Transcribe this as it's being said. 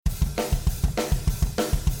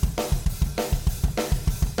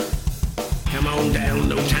on down,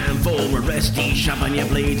 no time for a resty. Sharpen your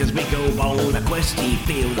blades as we go on a questy.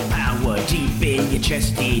 Feel the power deep in your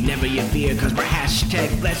chesty. Never you fear, cause we're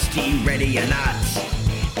 #blessedy. Ready or not,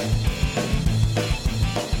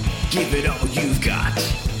 give it all you've got.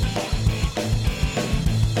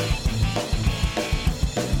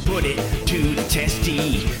 Put it to the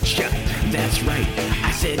testy. Shut, that's right,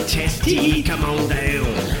 I said testy. Come on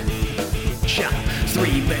down. Shut,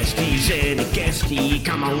 3 besties and a guestie.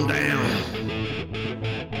 Come on down.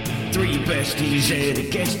 3 besties and a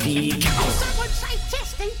guestie. Come on. Someone say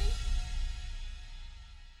testy.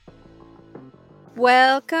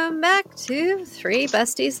 Welcome back to 3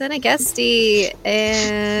 Besties and a Guestie,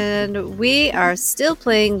 and we are still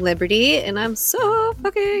playing Liberty, and I'm so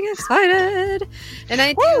fucking excited. And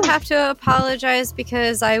I do have to apologize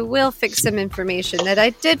because I will fix some information that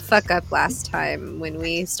I did fuck up last time when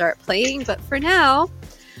we start playing, but for now,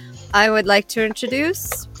 I would like to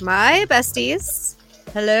introduce my besties.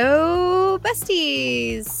 Hello,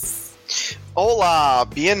 besties. Hola,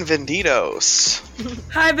 bienvenidos.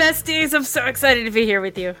 Hi, besties. I'm so excited to be here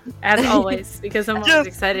with you, as always, because I'm always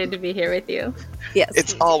excited to be here with you. Yes.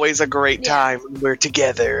 It's always a great time when we're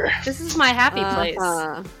together. This is my happy place.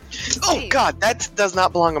 Oh, God, that does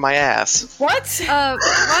not belong on my ass. What?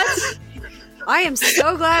 What? I am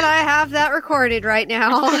so glad I have that recorded right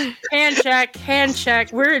now. Hand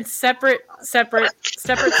check. We're in separate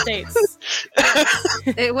states.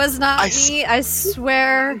 It was not me, I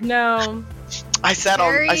swear. No. I sat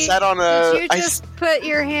on Did you just put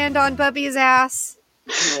your hand on Bubby's ass?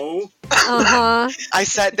 No. Uh-huh. I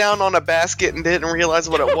sat down on a basket and didn't realize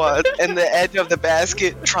what it was, and the edge of the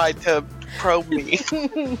basket tried to probe me.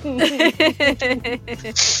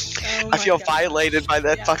 I feel violated by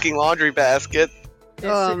that fucking laundry basket.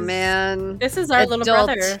 Man. This is our little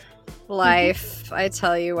brother. Life, I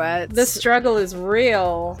tell you what. The struggle is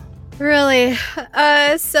real. Really.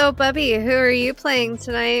 So Bubby, who are you playing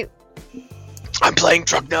tonight? I'm playing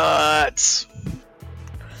Truck Nuts.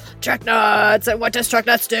 Truck Nuts! And what does Truck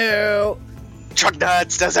Nuts do? Truck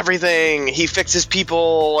Nuts does everything. He fixes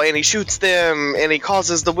people, and he shoots them, and he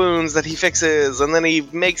causes the wounds that he fixes, and then he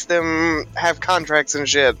makes them have contracts and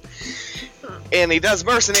shit. And he does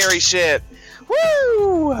mercenary shit.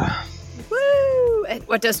 Woo! Woo! And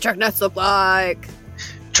what does Truck Nuts look like?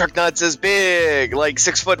 Truck Nuts is big, like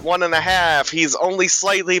 6'1.5". He's only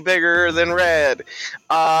slightly bigger than Red.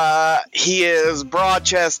 He is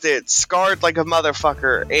broad-chested, scarred like a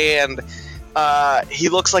motherfucker, and he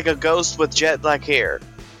looks like a ghost with jet black hair.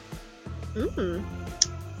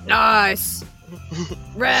 Nice.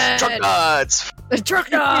 Red. Truck Nuts.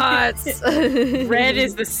 Truck Nuts. Red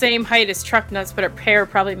is the same height as Truck Nuts, but her hair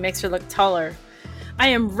probably makes her look taller. I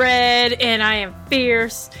am red, and I am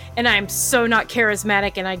fierce, and I am so not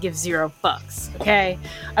charismatic, and I give 0 fucks, okay?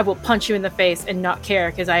 I will punch you in the face and not care,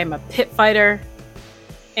 because I am a pit fighter,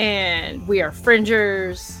 and we are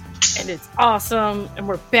fringers, and it's awesome, and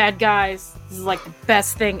we're bad guys. This is like the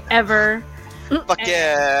best thing ever. Fuck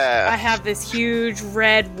yeah. I have this huge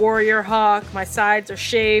red warrior hawk. My sides are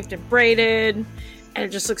shaved and braided, and it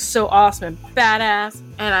just looks so awesome and badass.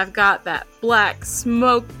 And I've got that black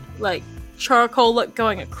smoke, like charcoal look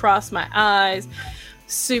going across my eyes.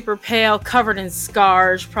 Super pale, covered in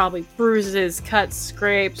scars, probably bruises, cuts,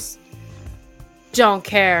 scrapes. Don't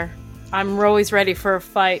care. I'm always ready for a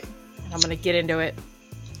fight. And I'm gonna get into it.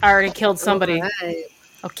 I already killed somebody. Right.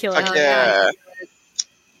 I'll kill Fuck him. yeah.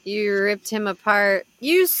 You ripped him apart.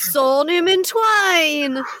 You sold him in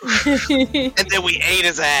twine. And then we ate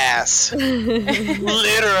his ass.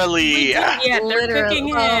 Literally. Yeah, they're Literally. cooking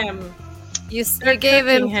him. You gave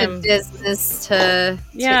him cooking the him. business to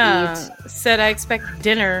Yeah, eat. said I expect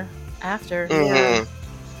dinner after. Yeah.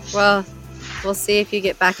 Well, we'll see if you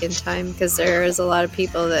get back in time, because there is a lot of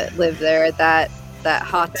people that live there at that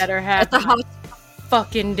hot. Better have At the hot.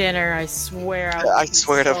 fucking dinner. I swear. I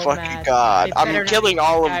swear to so fucking mad. God. They better I'm not killing eat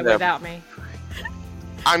all guy of them. without me.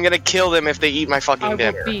 I'm gonna kill them if they eat my I fucking will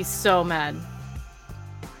dinner. be so mad.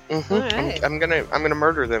 Mm-hmm. Alright. I'm gonna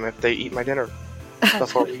murder them if they eat my dinner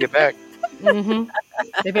before we get back. Mm-hmm.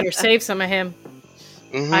 They better save some of him.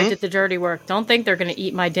 Mm-hmm. I did the dirty work. Don't think they're gonna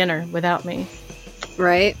eat my dinner without me.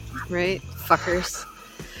 Right, fuckers.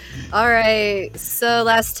 Alright, so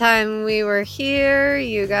last time we were here,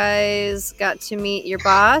 you guys got to meet your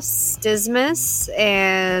boss, Dismas,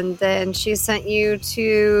 and then she sent you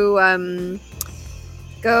to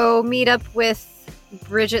go meet up with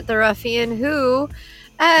Bridget the Ruffian, who,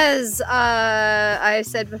 As I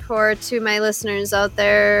said before to my listeners out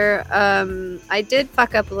there, I did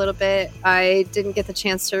fuck up a little bit. I didn't get the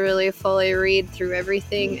chance to really fully read through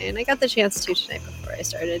everything, and I got the chance to tonight before I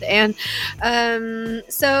started. And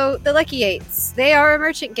so the Lucky Eights, they are a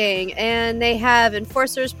merchant gang, and they have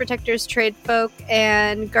enforcers, protectors, trade folk,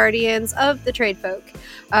 and guardians of the trade folk.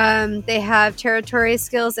 They have territory,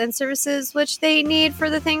 skills, and services which they need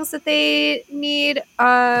for the things that they need,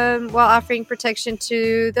 while offering protection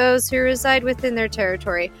to those who reside within their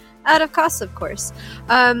territory. Out of cost, of course.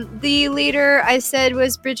 The leader I said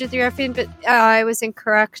was Bridget the Ruffian, but I was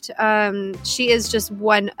incorrect. She is just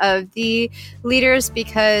one of the leaders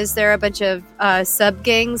because there are a bunch of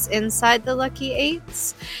sub-gangs inside the Lucky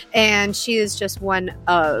Eights, and she is just one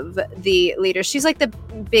of the leaders. She's like the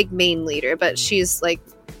big main leader, but she's like,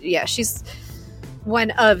 yeah, she's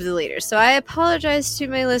one of the leaders. So I apologize to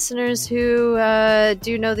my listeners who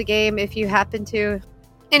do know the game if you happen to.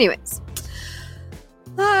 Anyways.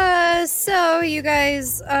 So you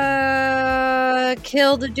guys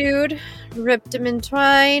killed a dude, ripped him in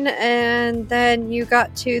twine, and then you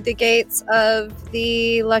got to the gates of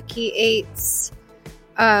the Lucky Eights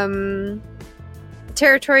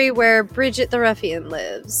territory where Bridget the Ruffian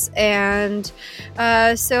lives. And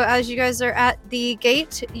so as you guys are at the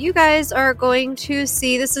gate, you guys are going to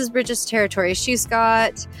see, this is Bridget's territory. She's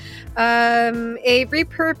got a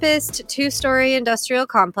repurposed 2-story industrial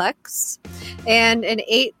complex and an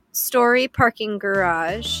 8-story parking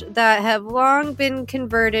garage that have long been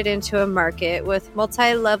converted into a market with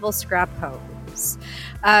multi-level scrap homes.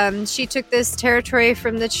 She took this territory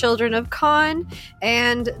from the children of Khan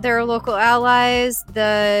and their local allies,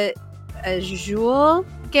 the Azul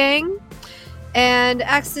gang, and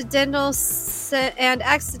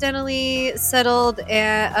accidentally settled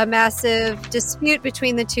a massive dispute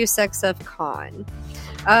between the two sects of Khan.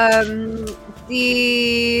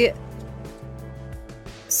 The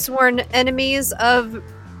sworn enemies of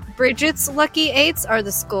Bridget's Lucky Eights are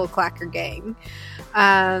the Skullclacker gang.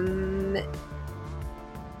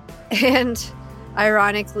 And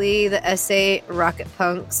ironically, the SA Rocket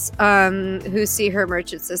Punks, who see her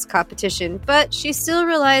merchants as competition, but she still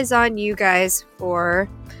relies on you guys for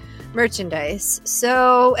merchandise.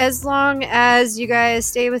 So as long as you guys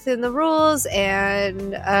stay within the rules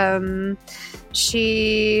and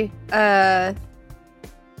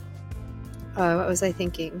what was I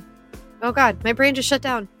thinking? Oh god, my brain just shut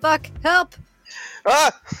down. Fuck, help! Panic!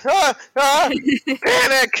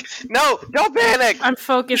 No, don't panic! I'm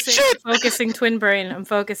focusing. Shit! Focusing, twin brain. I'm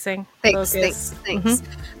focusing. Thanks.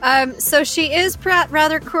 Mm-hmm. So she is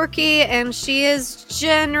rather quirky, and she is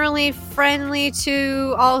generally friendly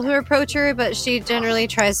to all who approach her, but she generally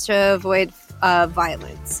tries to avoid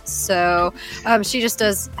violence. So she just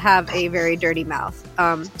does have a very dirty mouth.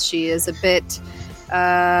 She is a bit,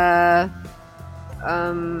 how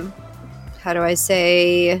do I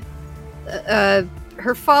say?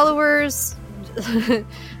 Her followers,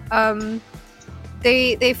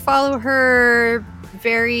 they follow her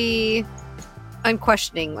very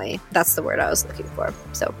unquestioningly. That's the word I was looking for.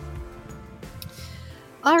 So,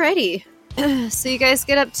 alrighty. So you guys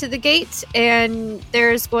get up to the gate, and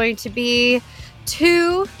there's going to be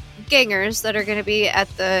 2 gangers that are going to be at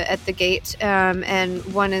the gate, and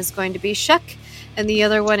one is going to be Shuck, and the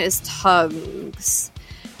other one is Tugs.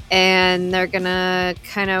 And they're gonna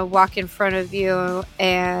kind of walk in front of you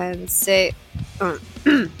and say,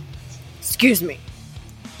 "Excuse me,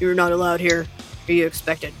 you're not allowed here. Are you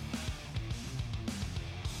expected?"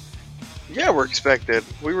 Yeah, we're expected.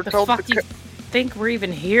 We were told. The fuck do you think we're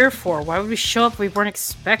even here for? Why would we show up if we weren't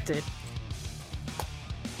expected?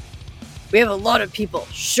 We have a lot of people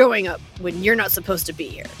showing up when you're not supposed to be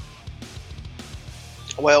here.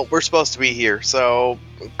 Well, we're supposed to be here, so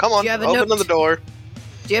come on, open the door.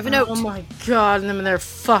 Do you have a note? Oh my god, them and their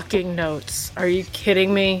fucking notes. Are you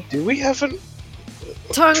kidding me? Do we have an...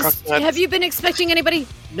 Tongues, have you been expecting anybody?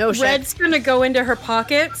 No shit. Red's gonna go into her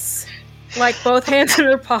pockets, like both hands in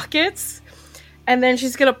her pockets, and then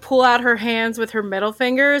she's gonna pull out her hands with her middle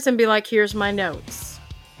fingers and be like, here's my notes.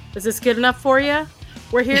 Is this good enough for you?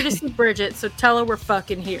 We're here to see Bridget, so tell her we're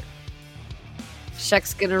fucking here.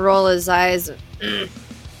 Shuck's gonna roll his eyes.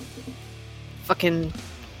 Fucking...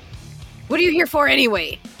 What are you here for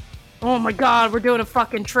anyway? Oh my god, we're doing a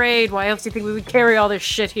fucking trade. Why else do you think we would carry all this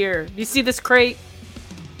shit here? Do you see this crate?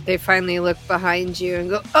 They finally look behind you and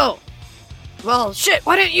go, "Oh, well, shit,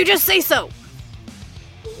 why didn't you just say so?"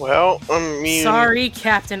 Well, I mean... Sorry,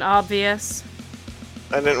 Captain Obvious.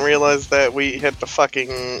 I didn't realize that we had to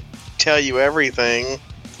fucking tell you everything.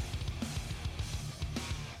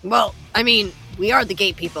 Well, I mean, we are the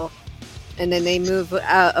gate people. And then they move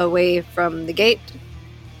away from the gate.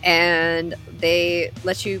 and they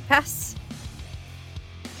let you pass.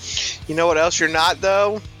 You know what else you're not,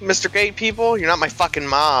 though, Mr. Gate people? You're not my fucking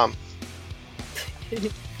mom.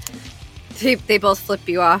 They both flip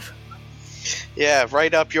you off. Yeah,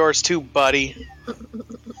 right up yours too, buddy.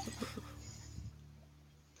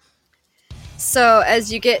 So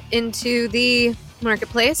as you get into the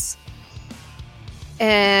marketplace,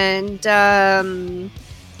 and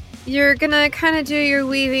you're gonna kind of do your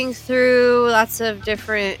weaving through lots of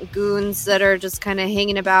different goons that are just kind of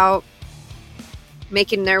hanging about,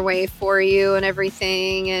 making their way for you and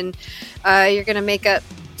everything, and you're gonna make up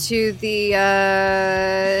to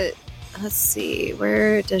the let's see,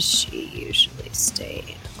 where does she usually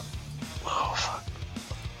stay? Oh, fuck.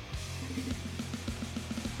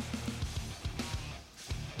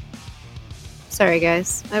 Sorry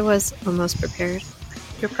guys, I was almost prepared.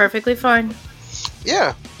 You're perfectly fine.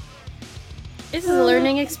 Yeah. This is a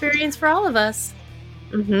learning experience for all of us.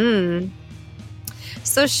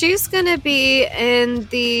 So she's gonna be in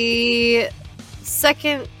the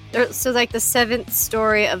second, so like the 7th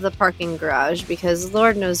story of the parking garage, because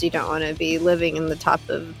Lord knows you don't want to be living in the top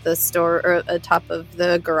of the store or top of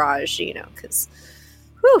the garage, you know, because,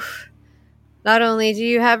 whew, not only do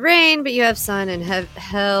you have rain, but you have sun, and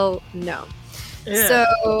hell no. Yeah.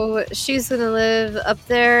 So she's gonna live up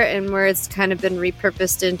there, and where it's kind of been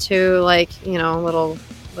repurposed into, like, you know, little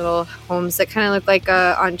homes that kind of look like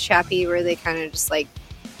on Chappie, where they kind of just like,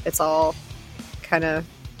 it's all kind of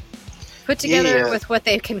put together with what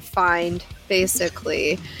they can find,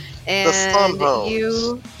 basically. And the slum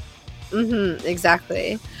homes.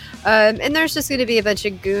 Exactly. And there's just going to be a bunch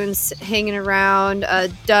of goons hanging around.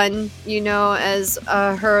 Dunn, you know, as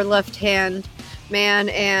her left-hand man,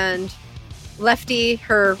 and Lefty,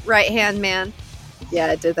 her right-hand man.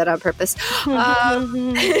 Yeah, I did that on purpose.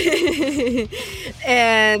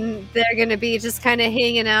 And they're going to be just kind of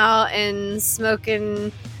hanging out and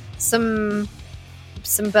smoking some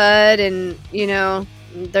bud, and, you know,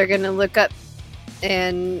 they're going to look up,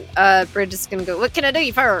 and Bridget's going to go, "What can I do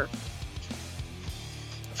you for?"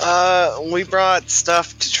 We brought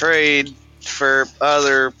stuff to trade for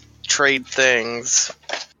other trade things.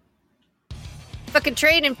 Fucking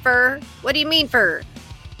trading fur? What do you mean fur?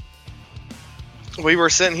 We were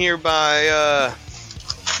sent here by,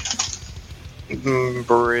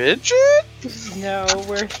 Bridget? No,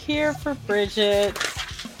 we're here for Bridget.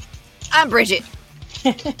 I'm Bridget.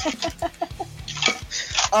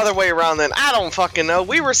 Other way around then. I don't fucking know.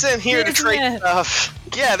 We were sent here to trade stuff.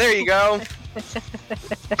 Yeah, there you go.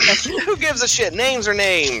 Who gives a shit? Names are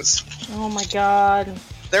names. Oh my god.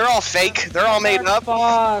 They're all fake. They're all made up.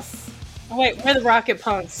 Boss. Oh, wait, we're the Rocket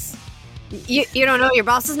Punks. You don't know your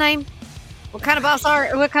boss's name? What kind of boss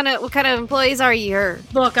are? What kind of employees are you here?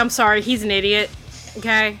 Look, I'm sorry. He's an idiot.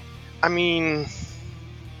 Okay. I mean,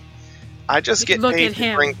 I just get Look paid at to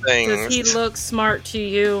him. bring things. Does he look smart to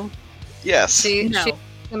you? Yes. She No. looks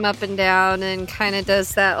him up and down and kind of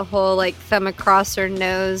does that whole like thumb across her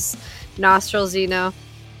nose, nostrils, you know.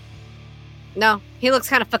 No, he looks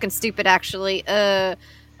kind of fucking stupid, actually. All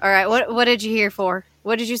right, what did you here for?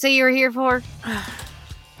 What did you say you were here for?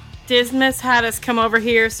 Dismas had us come over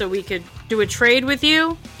here so we could do a trade with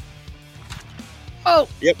you. Oh,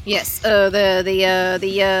 Yep. Yes. The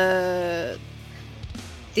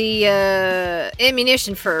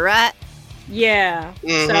ammunition fur, right? Yeah.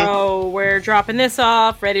 Mhm. So we're dropping this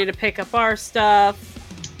off, ready to pick up our stuff.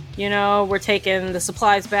 You know, we're taking the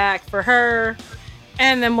supplies back for her,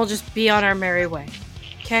 and then we'll just be on our merry way.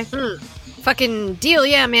 Okay? Fucking deal,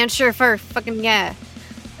 yeah, man. Sure, fur, fucking yeah.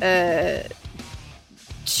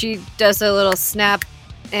 She does a little snap,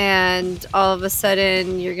 and all of a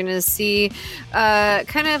sudden you're gonna see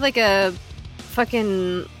kind of like a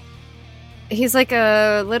fucking, he's like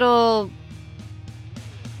a little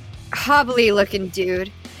hobbly looking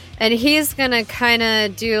dude, and he's gonna kind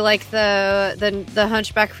of do like the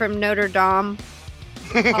hunchback from Notre Dame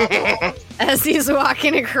as he's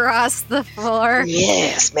walking across the floor.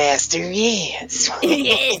 Yes, master, yes.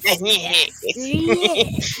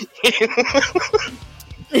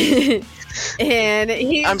 And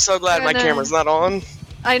he, I'm so glad my camera's not on.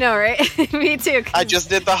 I know, right? Me too. 'Cause I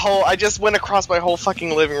just went across my whole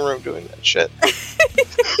fucking living room doing that shit.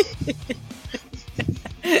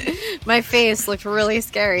 my face looked really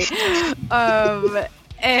scary.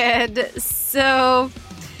 And so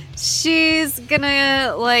she's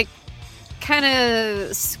gonna like kind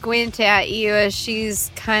of squint at you as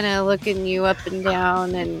she's kind of looking you up and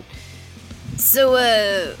down. And so,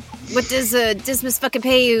 what does Dismas fucking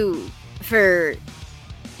pay you for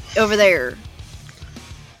over there?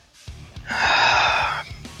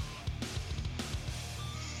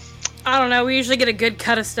 I don't know. We usually get a good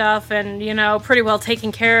cut of stuff and, pretty well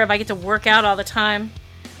taken care of. I get to work out all the time.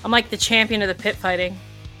 I'm like the champion of the pit fighting.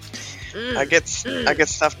 I get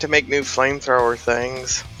stuff to make new flamethrower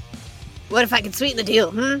things. What if I could sweeten the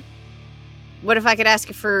deal, What if I could ask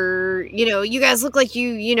you for, you guys look like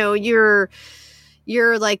you're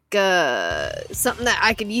like something that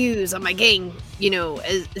I could use on my gang,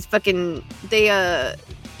 as fucking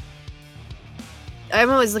I'm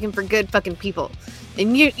always looking for good fucking people.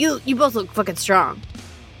 And you both look fucking strong.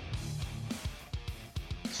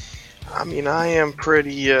 I mean, I am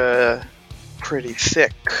pretty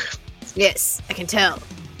thick. Yes, I can tell.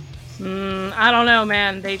 I don't know,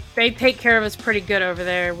 man. They take care of us pretty good over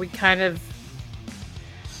there. We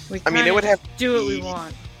it would have to do what we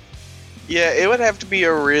want. Yeah, it would have to be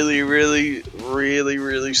a really, really, really,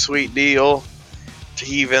 really sweet deal to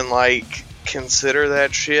even like consider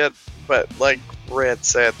that shit. But like Red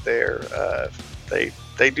said there,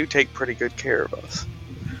 they do take pretty good care of us.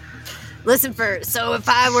 Listen, so if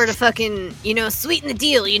I were to fucking, sweeten the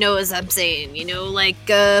deal, as I'm saying, like,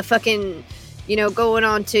 fucking, going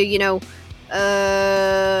on to,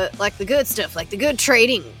 like the good stuff, like the good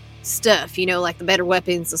trading stuff, like the better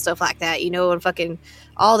weapons and stuff like that, and fucking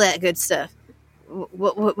all that good stuff.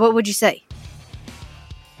 What would you say?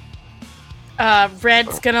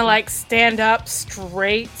 Red's gonna, like, stand up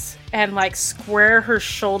straight and, like, square her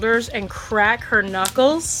shoulders and crack her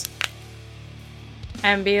knuckles.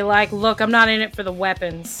 And be like, look, I'm not in it for the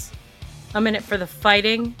weapons. I'm in it for the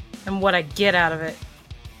fighting and what I get out of it.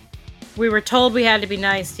 We were told we had to be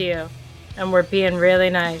nice to you, and we're being really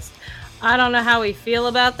nice. I don't know how we feel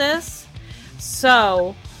about this,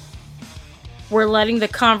 so we're letting the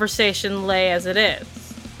conversation lay as it is.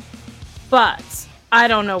 But I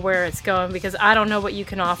don't know where it's going because I don't know what you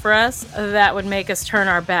can offer us that would make us turn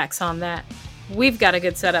our backs on that. We've got a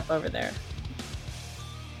good setup over there.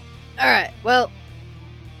 Alright, well,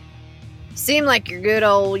 seem like you're good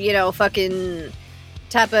old, fucking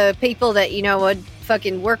type of people that, would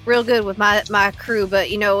fucking work real good with my crew. But,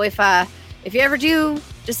 if you ever do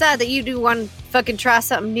decide that you do want to fucking try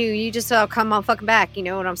something new, you just all come on fucking back. You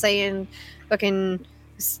know what I'm saying? Fucking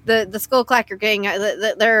the Skullclacker gang,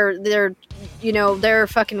 they're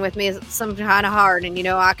fucking with me some kind of hard, and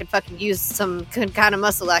I could fucking use some kind of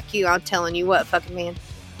muscle like you. I'm telling you what, fucking man.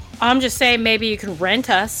 I'm just saying maybe you can rent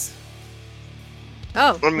us.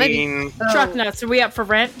 Oh, I mean, truck nuts. Are we up for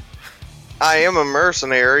rent? I am a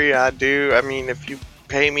mercenary. I mean, if you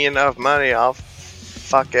pay me enough money, I'll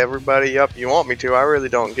fuck everybody up you want me to. I really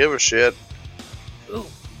don't give a shit. Ooh.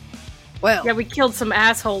 Well, yeah, we killed some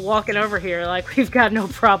asshole walking over here. Like, we've got no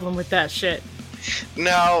problem with that shit.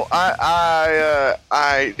 No, I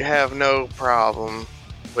have no problem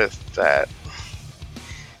with that.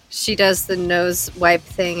 She does the nose wipe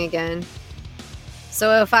thing again.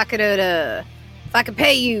 So if I could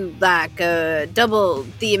pay you like double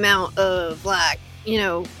the amount of like,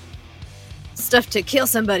 stuff to kill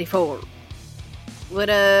somebody for, what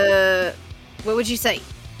would you say?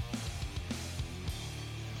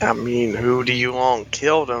 I mean, who do you want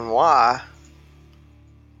killed and why?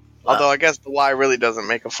 Well, although I guess the why really doesn't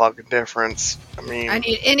make a fucking difference. I mean, I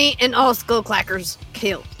need any and all Skullclackers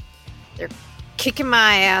killed. They're kicking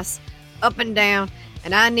my ass up and down,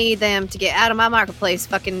 and I need them to get out of my marketplace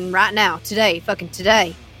fucking right now, today, fucking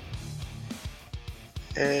today.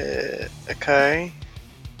 Okay.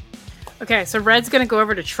 Okay, so Red's gonna go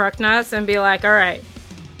over to Truck Nuts and be like, alright,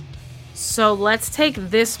 so let's take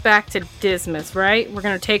this back to Dismas, right? We're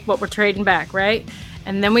gonna take what we're trading back, right?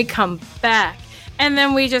 And then we come back, and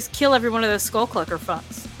then we just kill every one of those Skullclacker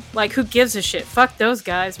fucks. Like, who gives a shit? Fuck those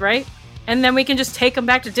guys, right? And then we can just take them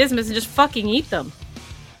back to Dismas and just fucking eat them.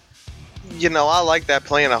 I like that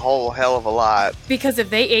plan a whole hell of a lot. Because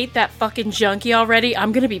if they ate that fucking junkie already,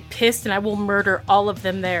 I'm gonna be pissed and I will murder all of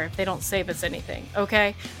them there if they don't save us anything,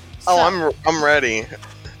 okay? So, I'm ready.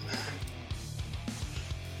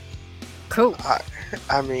 Cool.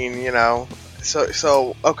 I mean,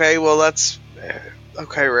 so okay, well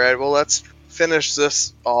okay, Red, well let's finish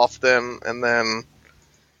this off then, and then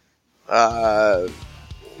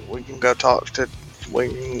we can go talk to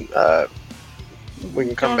we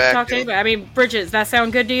can come back. Talk to anybody. I mean, Bridget, does that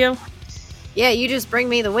sound good to you? Yeah, you just bring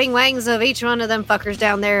me the wing wangs of each one of them fuckers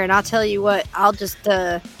down there, and I'll tell you what, I'll just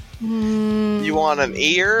You want an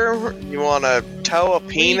ear? You want a toe, a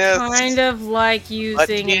penis? We kind of like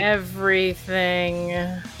using everything.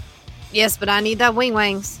 Yes, but I need that wing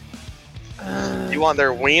wangs. You want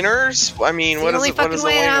their wieners? I mean, what is the fucking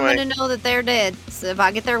way I'm gonna know that they're dead? So if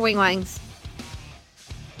I get their wing wangs.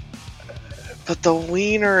 But the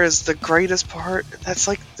wiener is the greatest part. That's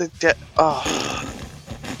like the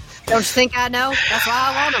Don't you think I know? That's why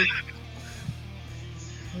I want them.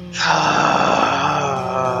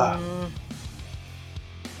 How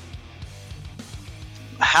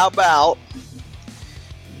about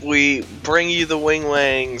we bring you the wing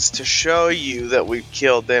wangs to show you that we've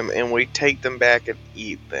killed them, and we take them back and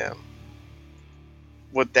eat them?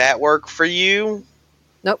 Would that work for you?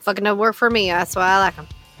 Nope, fucking no work for me. That's why I like them.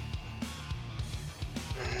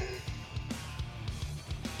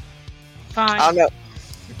 Fine. I know.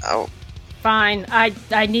 Oh, Fine. I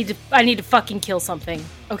need to fucking kill something.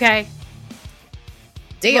 Okay?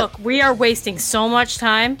 Deal. Look, we are wasting so much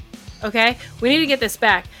time. Okay? We need to get this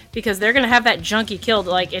back because they're gonna have that junkie killed,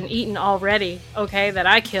 like, and eaten already, okay, that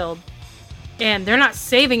I killed. And they're not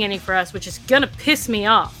saving any for us, which is gonna piss me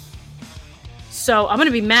off. So I'm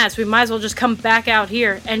gonna be mad, so we might as well just come back out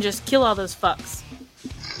here and just kill all those fucks.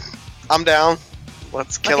 I'm down.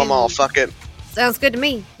 Let's kill them all. Fuck it. Sounds good to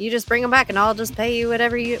me. You just bring them back, and I'll just pay you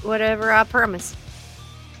whatever I promise.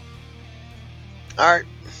 All right.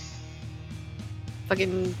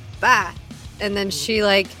 Fucking bye. And then she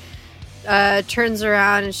turns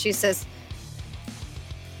around and she says,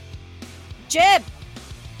 "Jeb,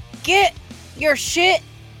 get your shit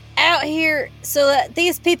out here so that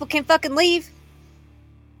these people can fucking leave."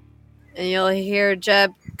 And you'll hear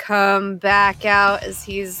Jeb come back out as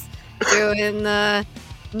he's doing the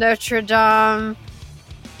Notre Dame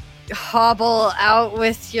hobble out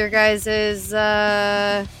with your guys's,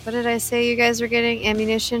 what did I say you guys were getting?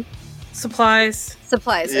 Ammunition? Supplies.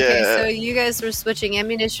 Supplies. Yeah. Okay, so you guys were switching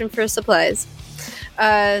ammunition for supplies.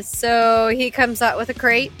 So he comes out with a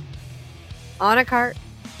crate on a cart,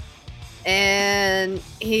 and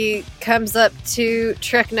he comes up to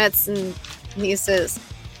Truck Nuts and he says,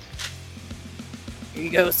 "Here you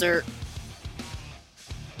go, sir."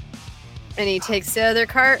 And he takes the other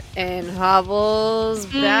cart and hobbles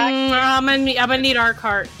back. I'm gonna need our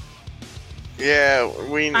cart. Yeah,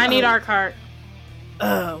 I need our cart.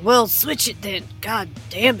 Well, switch it then. God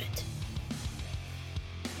damn it.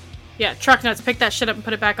 Yeah, Truck Nuts, pick that shit up and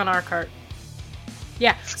put it back on our cart.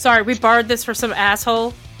 Yeah, sorry, we borrowed this for some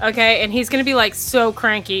asshole, okay? And he's gonna be, like, so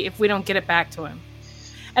cranky if we don't get it back to him.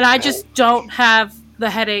 And I just don't have the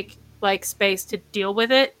headache, like, space to deal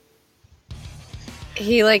with it.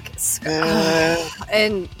 He, and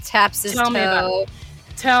taps his toe.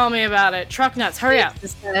 Tell me about it. Truck Nuts, hurry up.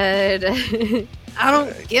 His head. I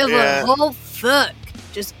don't give a whole fuck.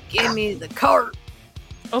 Just give me the cart.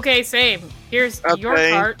 Okay, same. Here's your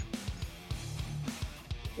Okay. cart.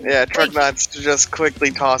 Yeah, Truck Nuts just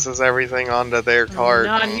quickly tosses everything onto their cart.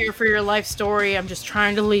 I'm not here for your life story. I'm just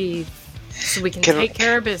trying to leave so we can take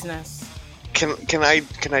care of business. Can I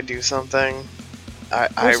do something?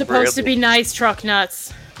 We're supposed to be nice, Truck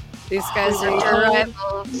Nuts. These guys are your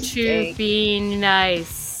rival. To be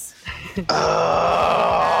nice. To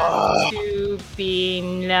be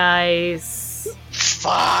nice.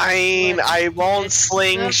 Fine, I won't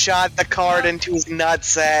slingshot the cart into his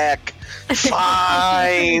nutsack.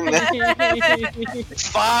 Fine.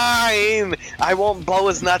 Fine. I won't blow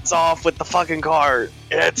his nuts off with the fucking cart.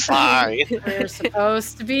 It's fine. We're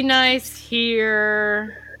supposed to be nice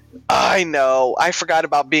here. I know. I forgot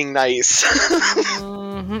about being nice.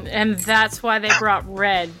 And that's why they brought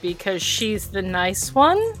Red, because she's the nice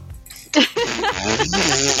one?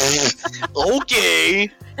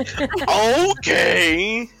 Okay.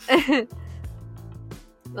 Okay.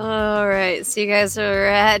 Alright, so you guys are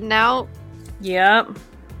heading out? Yep.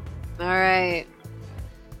 Alright.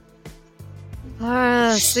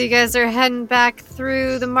 So you guys are heading back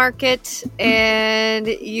through the market, and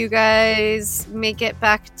you guys make it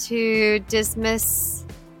back to Dismas,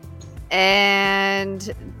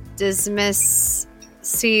 and Dismas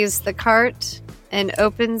sees the cart and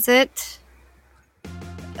opens it.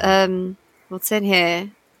 What's in here?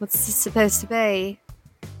 What's this supposed to be?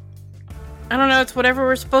 I don't know, it's whatever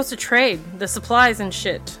we're supposed to trade. The supplies and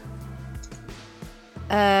shit.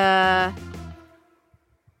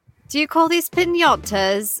 Do you call these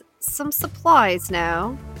piñatas some supplies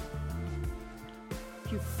now?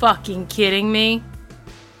 You fucking kidding me?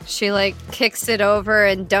 She, kicks it over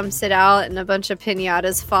and dumps it out, and a bunch of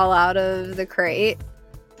piñatas fall out of the crate.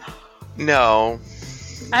 No.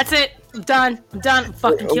 That's it. I'm done. I'm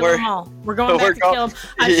fucking killing them all. We're going back to kill them.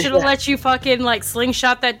 I should have let you fucking,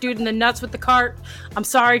 slingshot that dude in the nuts with the cart. I'm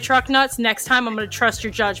sorry, Truck Nuts. Next time, I'm gonna trust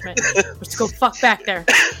your judgment. Let's go fuck back there.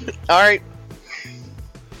 Alright.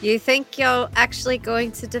 You think you're actually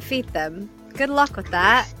going to defeat them? Good luck with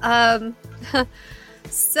that.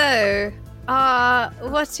 So,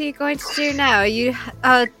 what are you going to do now? You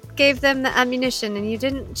gave them the ammunition and you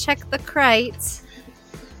didn't check the crate.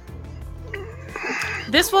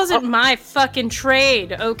 This wasn't my fucking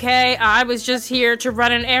trade, okay? I was just here to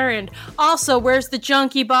run an errand. Also, where's the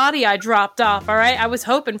junky body I dropped off, alright? I was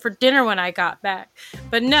hoping for dinner when I got back.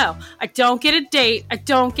 But no, I don't get a date, I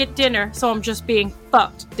don't get dinner, so I'm just being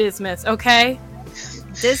fucked, Dismas, okay?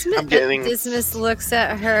 Dismas looks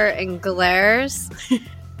at her and glares.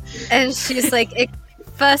 And she's like,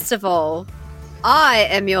 first of all, I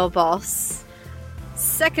am your boss.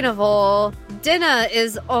 Second of all, dinner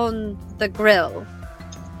is on the grill.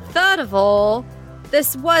 Third of all,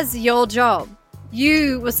 this was your job.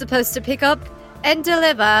 You were supposed to pick up and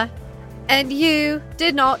deliver, and you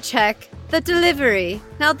did not check the delivery.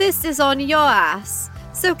 Now this is on your ass.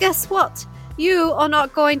 So guess what? You are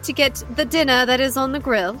not going to get the dinner that is on the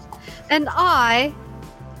grill, and I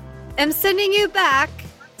am sending you back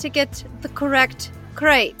to get the correct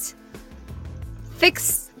crate.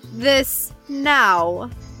 Fix this now.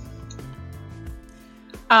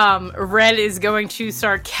 Red is going to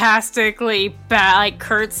sarcastically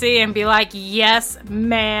curtsy and be like, yes,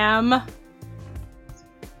 ma'am.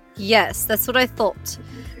 Yes, that's what I thought.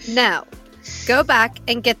 Now, go back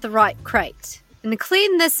and get the right crate. And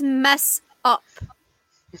clean this mess up.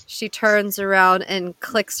 She turns around and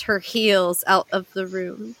clicks her heels out of the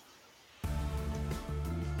room.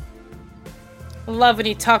 Love when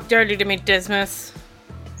you talk dirty to me, Dismas.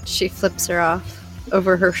 She flips her off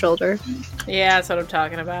over her shoulder. Yeah, that's what I'm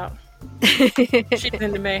talking about. She's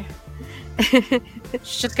into me.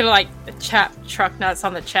 She's just gonna chap truck nuts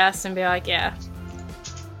on the chest and be like, yeah.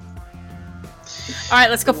 Alright,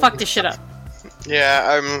 let's go fuck this shit up.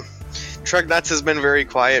 Yeah, Truck Nuts has been very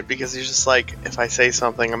quiet because he's just like, if I say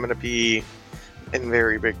something, I'm gonna be in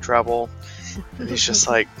very big trouble. And he's just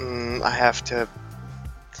like, I have to.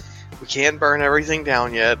 We can't burn everything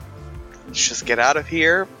down yet. Let's just get out of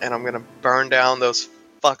here, and I'm gonna burn down those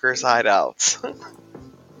fuckers' hideouts.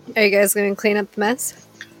 Are you guys gonna clean up the mess?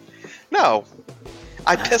 No.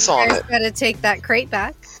 I piss on You it. guys gotta take that crate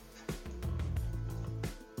back.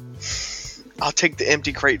 I'll take the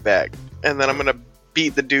empty crate back, and then I'm gonna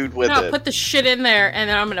beat the dude with it. Put the shit in there, and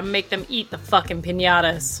then I'm gonna make them eat the fucking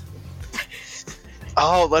piñatas.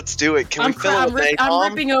 Oh, let's do it. Can we fill it with napalm?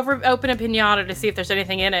 I'm ripping open a piñata to see if there's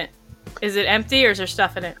anything in it. Is it empty, or is there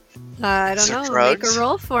stuff in it? I don't know. Drugs? Make a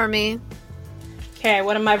roll for me. Okay,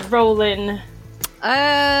 what am I rolling?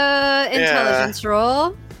 Intelligence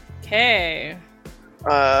roll. Okay.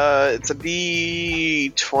 It's a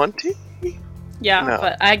D20? Yeah, No.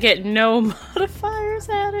 but I get no modifiers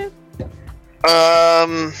added.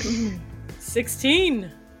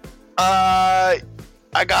 16. I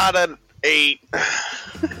got an 8.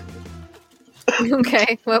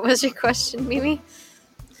 Okay, what was your question, Mimi?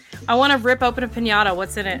 I want to rip open a piñata.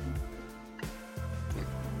 What's in it?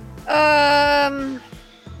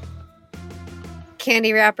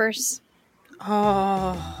 Candy wrappers.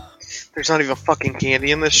 Oh. There's not even fucking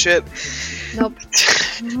candy in this shit. Nope.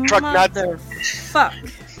 Truck Nuts. Fuck.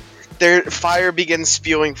 Their fire begins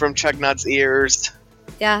spewing from Chuck Nuts' ears.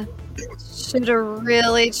 Yeah. Should have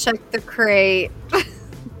really checked the crate.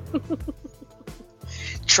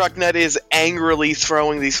 Truck Nut is angrily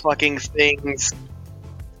throwing these fucking things.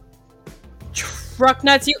 Truck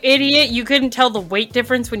Nuts, you idiot. You couldn't tell the weight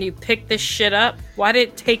difference when you picked this shit up? Why did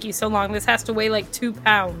it take you so long? This has to weigh like 2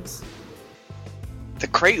 pounds. The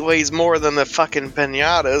crate weighs more than the fucking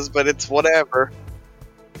piñatas, but it's whatever.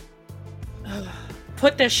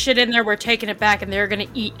 Put this shit in there, we're taking it back, and they're gonna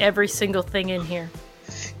eat every single thing in here.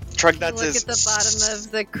 Truck Nuts Look is... at the bottom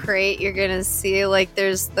of the crate. You're gonna see like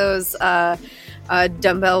there's those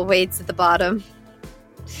dumbbell weights at the bottom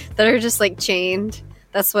that are just like chained.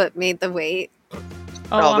 That's what made the weight.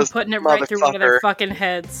 Oh, I'm putting it right through one of their fucking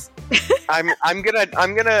heads. I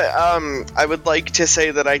would like to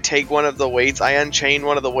say that I take one of the weights, I unchain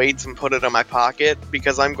one of the weights and put it in my pocket,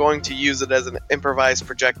 because I'm going to use it as an improvised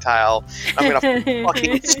projectile. I'm gonna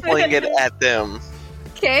fucking sling it at them.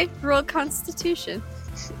 Okay, roll Constitution.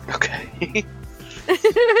 Okay.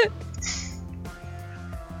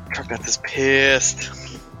 Truck Nuts is pissed.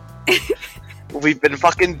 We've been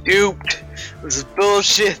fucking duped. This is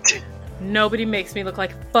bullshit. Nobody makes me look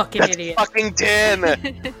like a fucking That's idiot. fucking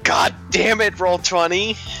 10. God damn it, roll 20.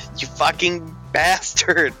 You fucking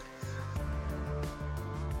bastard.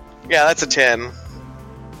 Yeah, that's a 10.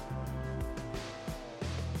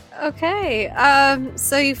 Okay,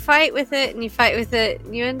 so you fight with it, and you fight with it,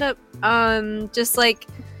 and you end up, just, like,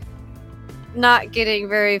 not getting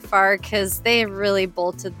very far, because they really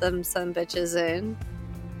bolted them some bitches in.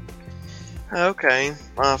 Okay.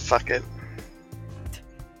 Fuck it.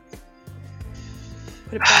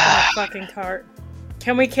 Put it back in the fucking cart.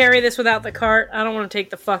 Can we carry this without the cart? I don't want to take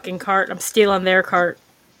the fucking cart. I'm stealing their cart.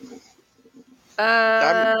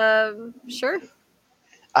 Sure.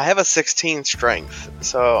 I have a 16 strength,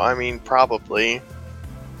 so I mean, probably.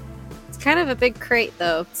 It's kind of a big crate,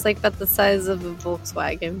 though. It's like about the size of a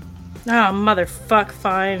Volkswagen. Oh, motherfuck,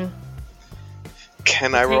 fine.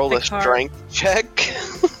 Can I roll a strength check?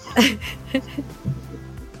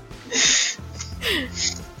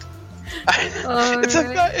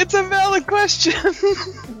 It's a valid question.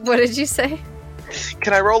 What did you say?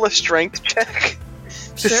 Can I roll a strength check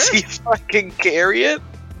to see if I can carry it?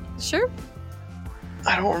 Sure.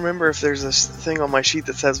 I don't remember if there's this thing on my sheet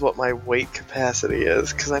that says what my weight capacity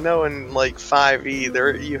is, because I know in like 5e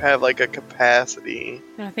there you have like a capacity.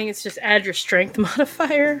 I think it's just add your strength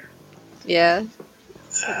modifier. Yeah.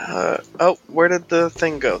 Where did the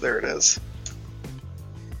thing go? There it is.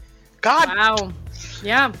 God! Wow.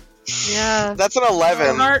 Yeah. Yeah. That's an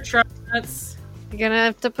 11. Cart truck nuts. You're gonna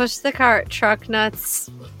have to push the cart, truck nuts.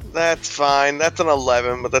 That's fine. That's an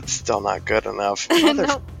 11, but that's still not good enough.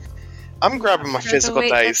 No. I'm grabbing my physical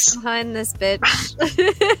dice. Behind this bitch.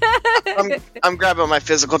 I'm grabbing my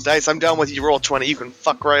physical dice. I'm done with you. Roll 20. You can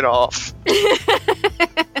fuck right off.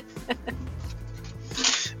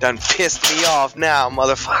 Done pissed me off now,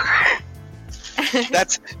 motherfucker.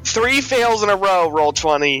 That's 3 fails in a row. Roll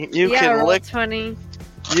 20. You can roll lick 20.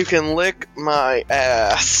 You can lick my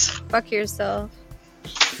ass. Fuck yourself.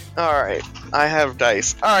 All right, I have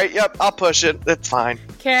dice. All right, yep, I'll push it. That's fine.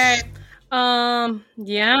 Okay.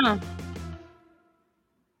 Yeah.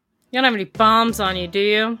 You don't have any bombs on you, do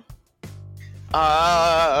you?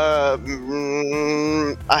 I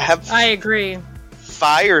have. I agree.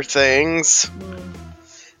 Fire things.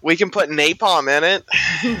 We can put napalm in it,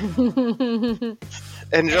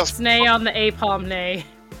 and just nay on the apalm nay.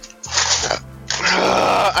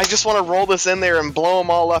 I just want to roll this in there and blow them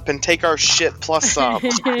all up and take our shit plus some.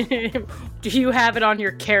 Do you have it on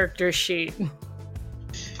your character sheet?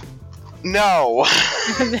 No.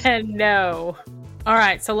 Then no.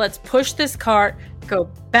 Alright, so let's push this cart, go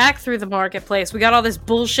back through the marketplace. We got all this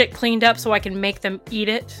bullshit cleaned up so I can make them eat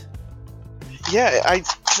it. Yeah, I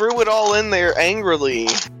threw it all in there angrily.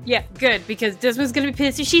 Yeah, good, because Desmond's gonna be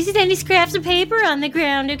pissed if she sees any scraps of paper on the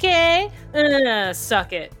ground, okay?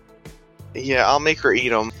 Suck it. Yeah, I'll make her eat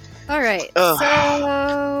them. Alright,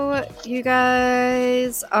 so you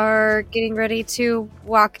guys are getting ready to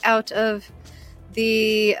walk out of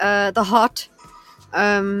the hut.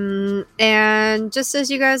 And just as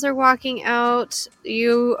you guys are walking out,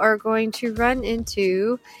 you are going to run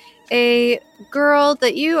into a girl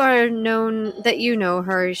that you know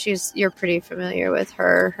her. You're pretty familiar with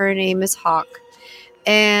her. Her name is Hawk.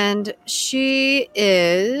 And she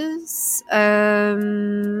is hold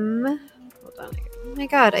on. Oh my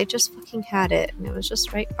god, I just fucking had it and it was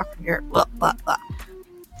just right fucking here. Blah, blah, blah.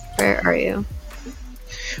 Where are you?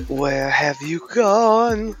 Where have you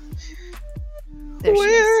gone?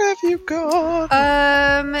 Where have you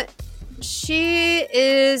gone? She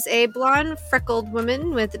is a blonde, freckled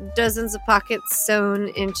woman with dozens of pockets sewn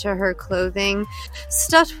into her clothing,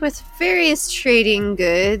 stuffed with various trading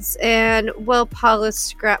goods and well-polished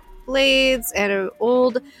scrap blades and an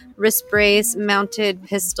old wrist brace mounted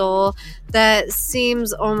pistol that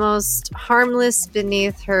seems almost harmless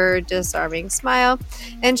beneath her disarming smile.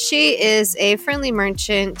 And she is a friendly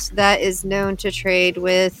merchant that is known to trade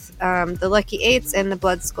with the Lucky Eights and the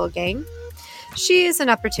Blood Skull Gang. She is an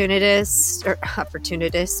opportunist,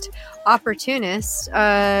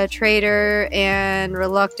 trader, and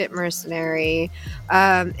reluctant mercenary.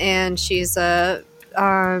 And she's a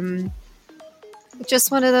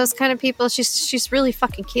just one of those kind of people. She's really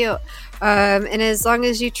fucking cute. And as long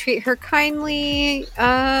as you treat her kindly,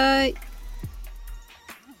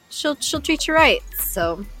 she'll treat you right.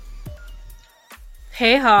 So,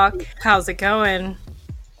 hey Hawk, how's it going?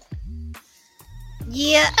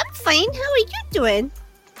 Yeah, I'm fine. How are you doing?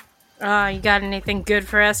 You got anything good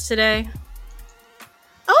for us today?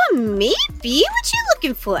 Oh, maybe. What you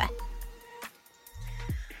looking for?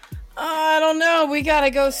 I don't know. We gotta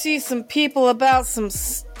go see some people about some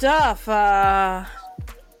stuff.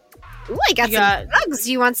 Ooh, I got some drugs.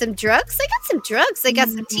 You want some drugs? I got some drugs. I got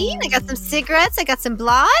some tea. I got some cigarettes. I got some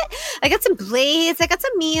blot. I got some blades. I got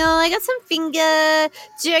some meal. I got some finger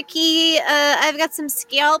jerky. I've got some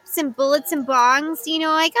scalps and bullets and bongs. You know,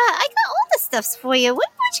 I got all the stuffs for you. What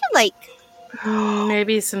would you like?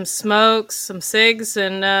 Maybe some smokes, some cigs,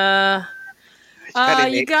 and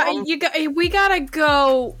we gotta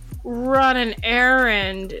go run an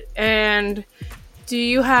errand. And do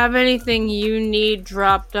you have anything you need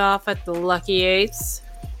dropped off at the Lucky Eights?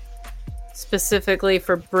 Specifically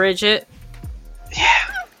for Bridget? Yeah.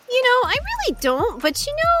 I really don't, but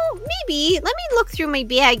maybe let me look through my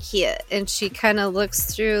bag here. And she kind of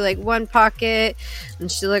looks through like one pocket,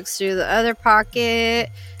 and she looks through the other pocket,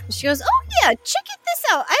 and she goes, "Oh yeah, check this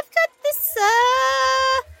out. I've got this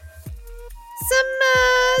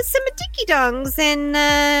some dinky dongs, and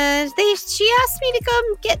she asked me to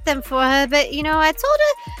come get them for her, but I told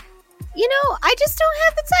her, I just don't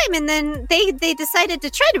have the time. And then they decided to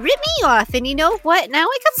try to rip me off. And you know what? Now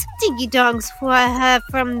I got some dinky dongs for her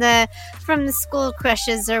from the skull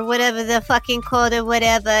crushers or whatever the fucking called or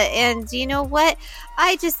whatever. And you know what?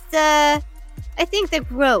 I just I think they're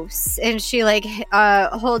gross." And she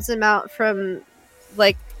holds them out from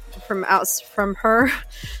her,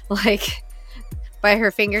 like by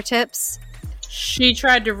her fingertips. She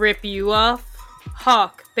tried to rip you off?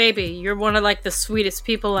 Hawk, baby, you're one of the sweetest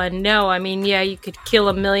people I know. I mean, yeah, you could kill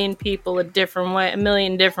a million people a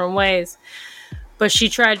million different ways. But she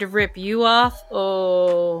tried to rip you off?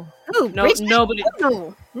 Oh. Oh, no, Bridget? nobody.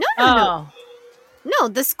 No. Oh. No,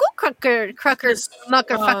 the school cruckers,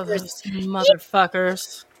 motherfuckers.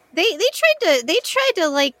 Motherfuckers. They tried to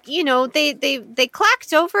they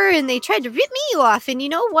clacked over and they tried to rip me off. And you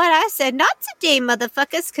know what? I said, "Not today,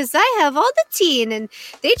 motherfuckers, because I have all the teen." And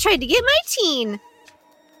they tried to get my teen.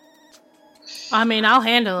 I mean, I'll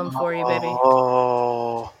handle them for you, baby.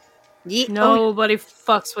 Oh. Nobody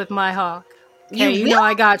fucks with my Hawk. Okay, you know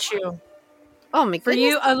I got you. Oh my goodness. For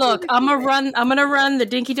you, look, I'm gonna run the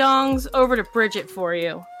dinky dongs over to Bridget for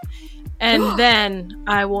you. And then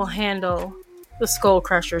I will handle the skull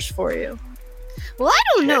crushers for you. Well, I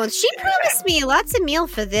don't know. She promised me lots of meal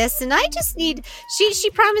for this, and I just need. She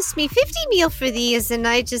promised me 50 meal for these, and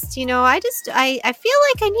I just, I feel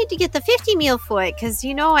like I need to get the 50 meal for it because,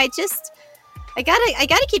 I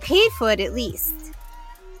gotta get paid for it at least.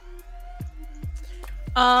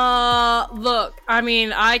 Look, I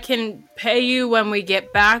mean, I can pay you when we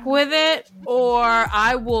get back with it, or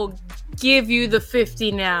I will give you the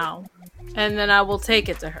 50 now, and then I will take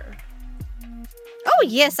it to her. Oh,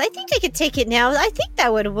 yes, I think I could take it now. I think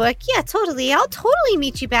that would work. Yeah, totally. I'll totally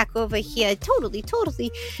meet you back over here. Totally.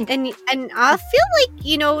 And I feel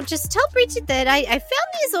like, just tell Bridget that I found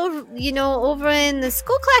these over in the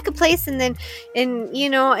school clacker place, and then, and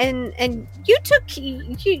you'll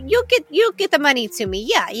get the money to me.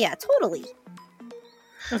 Yeah, totally.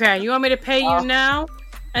 Okay, you want me to pay you now?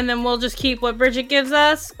 And then we'll just keep what Bridget gives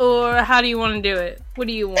us? Or how do you want to do it? What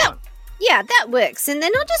do you want? Yeah, that works. And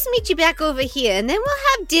then I'll just meet you back over here, and then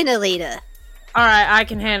we'll have dinner later. All right, I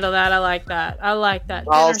can handle that. I like that.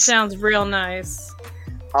 Dinner sounds real nice.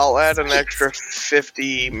 I'll add an extra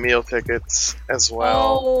 50 meal tickets as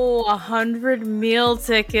well. Oh, 100 meal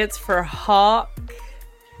tickets for Hawk.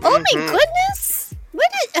 Oh my goodness! What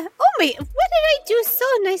did I do so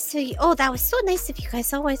nice to you? Oh, that was so nice of you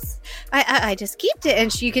guys. Always, I just kept it,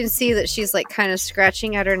 and you can see that she's kind of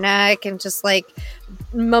scratching at her neck and just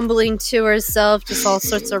mumbling to herself, just all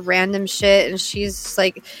sorts of random shit. And she's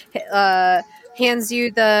hands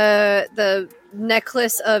you the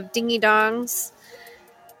necklace of dingy dongs.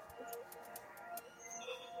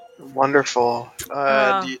 Wonderful.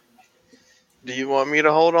 Do you want me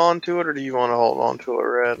to hold on to it, or do you want to hold on to it,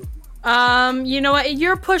 Red? You know what?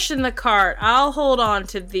 You're pushing the cart. I'll hold on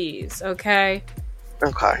to these, okay?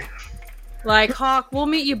 Okay. Hawk, we'll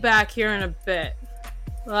meet you back here in a bit.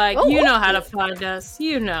 You know how to find us.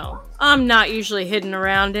 You know. I'm not usually hidden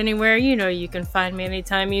around anywhere. You know you can find me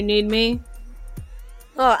anytime you need me.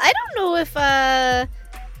 Well, I don't know if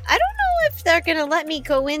they're gonna let me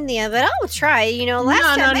go in there, but I'll try.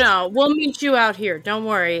 No. We'll meet you out here. Don't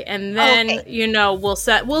worry. And then, okay.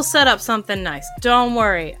 We'll set up something nice. Don't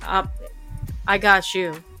worry. I got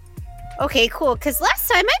you. Okay, cool. Because last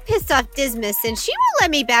time I pissed off Dismas, and she won't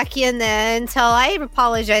let me back in there until I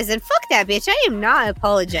apologize. And fuck that bitch. I am not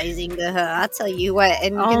apologizing to her. I'll tell you what.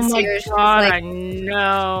 And you can see her. God, I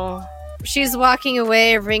know. She's walking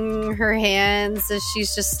away, wringing her hands as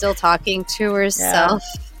she's just still talking to herself.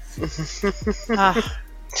 Yeah.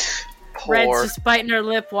 Red's just biting her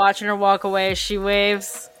lip, watching her walk away as she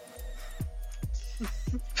waves.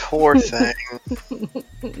 Poor thing.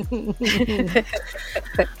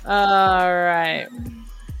 Alright.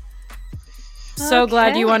 So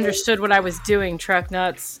glad you understood what I was doing, Truck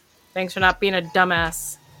Nuts. Thanks for not being a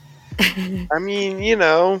dumbass. I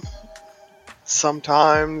mean,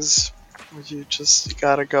 sometimes you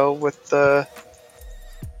gotta go with the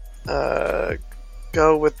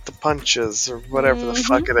punches, or whatever the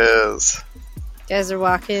fuck it is. You guys are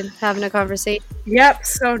walking, having a conversation. Yep,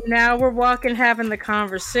 so now we're walking, having the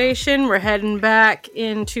conversation. We're heading back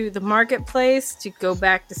into the marketplace to go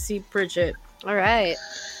back to see Bridget. All right.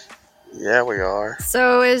 Yeah, we are.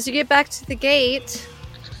 So as you get back to the gate,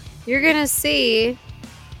 you're gonna see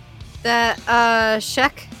that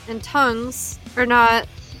Shek and Tongues are not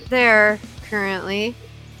there currently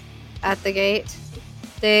at the gate.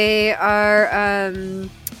 They are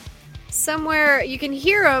somewhere. You can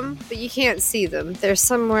hear them, but you can't see them. They're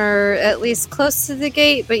somewhere at least close to the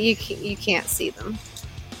gate, but you can't see them.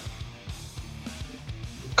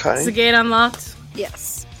 Is the gate unlocked?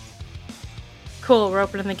 Yes. Cool, we're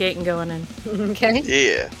opening the gate and going in. Okay.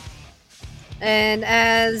 Yeah. And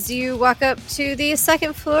as you walk up to the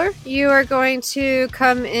second floor, you are going to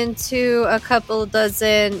come into a couple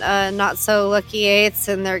dozen not so lucky eights,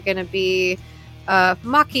 and they're going to be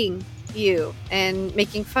mocking you and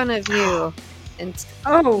making fun of you. And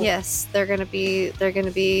yes, they're going to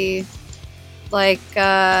be like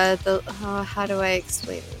how do I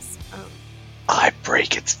explain this? I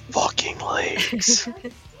break its fucking legs.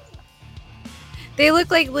 They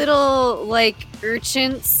look like little like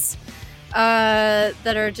urchins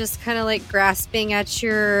that are just kind of like grasping at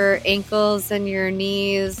your ankles and your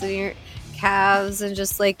knees and your calves and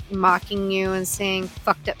just like mocking you and saying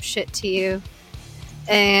fucked up shit to you.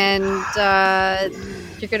 And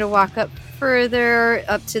you're gonna walk up further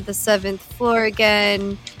up to the 7th floor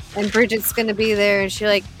again, and Bridget's gonna be there, and she's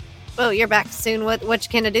like, "Oh, you're back soon. What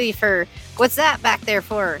can I do you for? What's that back there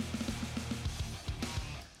for?"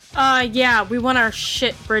 Yeah, we want our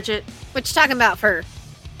shit, Bridget. What you talking about for?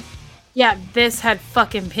 Yeah, this had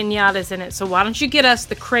fucking piñatas in it, so why don't you get us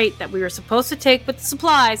the crate that we were supposed to take with the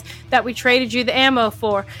supplies that we traded you the ammo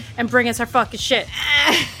for, and bring us our fucking shit.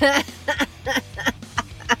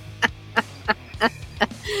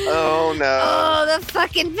 Oh no. Oh, the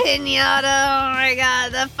fucking piñata. Oh my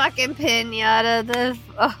god, the fucking piñata.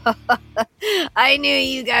 I knew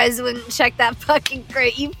you guys wouldn't check that fucking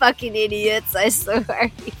crate, you fucking idiots. I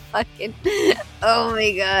swear. You fucking. Oh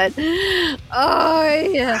my god. Oh,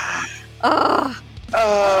 yeah. Oh.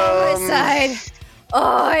 My side.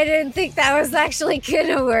 Oh, I didn't think that was actually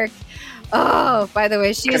gonna work. Oh, by the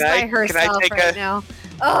way, she's by herself right now.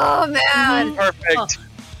 Oh, man. Perfect. Oh.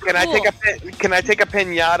 Can I take a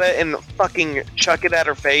piñata and fucking chuck it at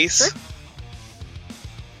her face?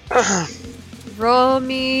 Sure. Roll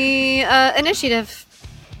me initiative.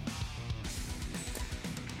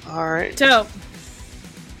 Alright. Dope.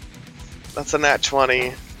 That's a nat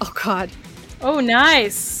 20. Oh god. Oh,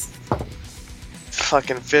 nice.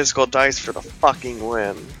 Fucking physical dice for the fucking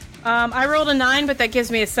win. I rolled a 9, but that gives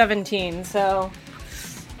me a 17, so...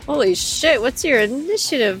 Holy shit, what's your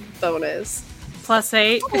initiative bonus?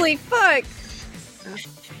 +8. Holy fuck!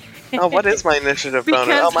 Oh, what is my initiative bonus?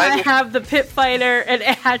 Because Oh, I have the pit fighter and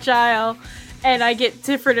agile, and I get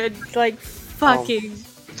different, like, fucking...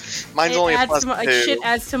 mine's only a +2. Shit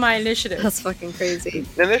adds to my initiative. That's fucking crazy.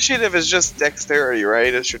 Initiative is just dexterity,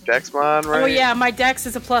 right? It's your dex mod, right? Oh yeah, my dex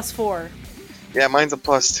is a +4. Yeah, mine's a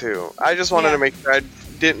 +2. I just wanted to make sure. I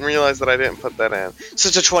didn't realize that I didn't put that in. So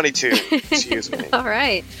it's a 22. Excuse me.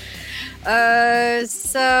 Alright.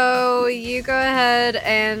 So you go ahead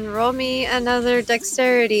and roll me another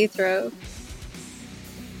dexterity throw.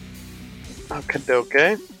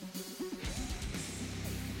 Okay.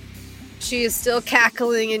 She is still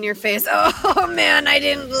cackling in your face. Oh man, I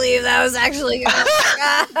didn't believe that was actually gonna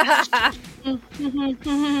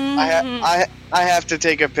I have to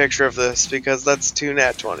take a picture of this because that's 2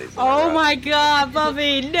 nat 20s. Oh my god,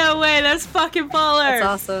 Bubby! No way, that's fucking baller! That's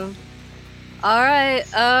awesome. Alright,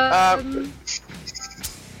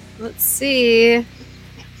 let's see.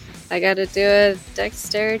 I gotta do a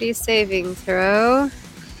dexterity saving throw.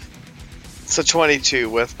 It's a 22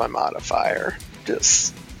 with my modifier.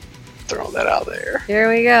 Just throwing that out there. Here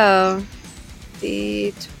we go.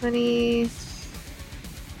 The 20...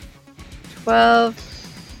 12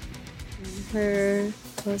 her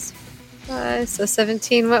plus 5, so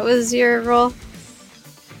 17. What was your roll?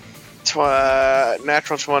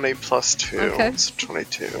 Natural 20 plus 2. Okay. It's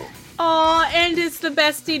 22. Aw, and it's the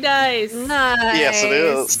bestie dice! Nice. Yes, it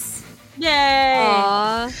is. Yay!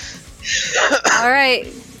 Aw. Alright.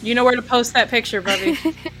 You know where to post that picture, Bubby.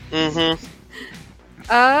 Mm-hmm.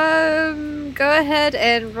 Go ahead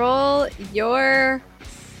and roll your...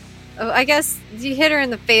 Oh, I guess you hit her in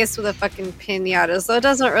the face with a fucking piñata, so it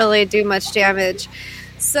doesn't really do much damage.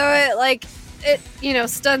 So it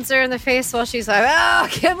stuns her in the face while she's like, oh, I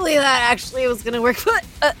can't believe that actually was gonna work.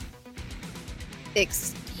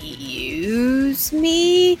 Excuse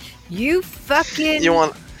me? You fucking...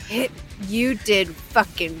 You did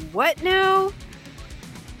fucking what now?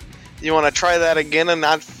 You want to try that again and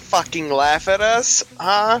not fucking laugh at us?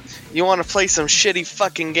 Huh? You want to play some shitty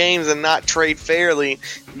fucking games and not trade fairly?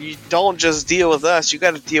 You don't just deal with us, you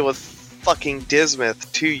gotta deal with fucking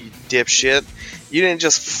Dismouth too, you dipshit. You didn't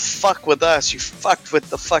just fuck with us, you fucked with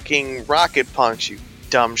the fucking rocket punks, you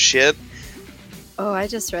dumb shit. Oh, I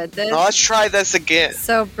just read this. Now let's try this again.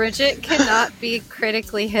 So Bridget cannot be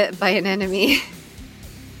critically hit by an enemy.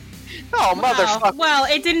 Oh, motherfucker. Well,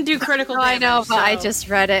 it didn't do critical Oh, damage. I know, but I so- just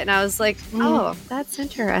read it and I was like, oh, that's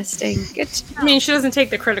interesting. Good to know. I mean, she doesn't take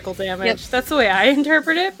the critical damage. Yep. That's the way I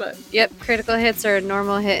interpret it, but Yep, critical hits are a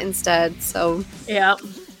normal hit instead, so... yeah.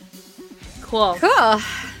 Cool. Cool. All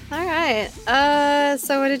right.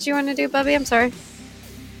 So what did you want to do, Bubby? I'm sorry.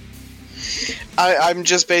 I'm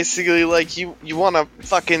just basically like, you want to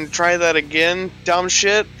fucking try that again, dumb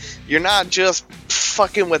shit? You're not just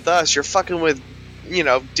fucking with us, you're fucking with,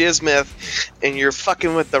 Dismouth, and you're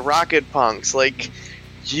fucking with the rocket punks. Like,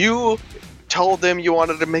 you told them you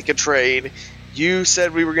wanted to make a trade. You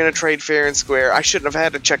said we were going to trade fair and square. I shouldn't have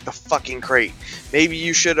had to check the fucking crate. Maybe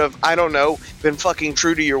you should have, I don't know, been fucking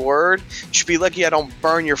true to your word. You should be lucky I don't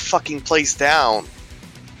burn your fucking place down.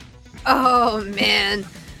 Oh, man.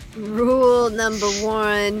 Rule number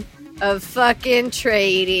 1 of fucking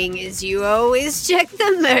trading is you always check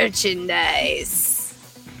the merchandise.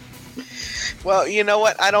 Well, you know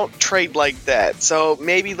what? I don't trade like that. So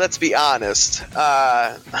maybe let's be honest.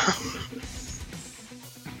 Well,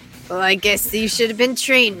 I guess you should have been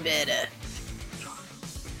trained better.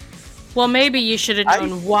 Well, maybe you should have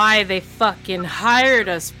known why they fucking hired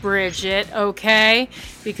us, Bridget, okay?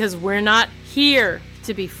 Because we're not here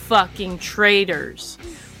to be fucking traitors.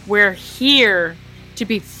 We're here to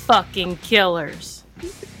be fucking killers.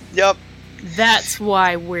 Yup. That's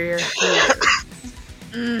why we're here.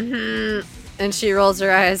 Mm-hmm. And she rolls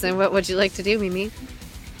her eyes, and what would you like to do, Mimi?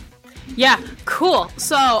 Yeah, cool.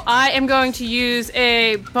 So I am going to use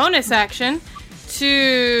a bonus action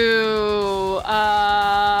to...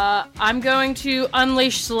 I'm going to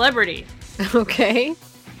unleash celebrity. Okay.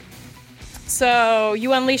 So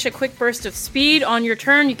you unleash a quick burst of speed on your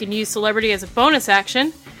turn. You can use celebrity as a bonus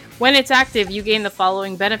action. When it's active, you gain the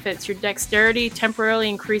following benefits. Your dexterity temporarily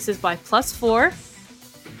increases by +4,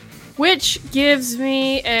 which gives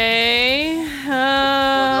me a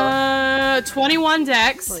 21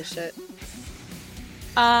 dex. Holy shit.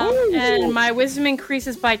 And my wisdom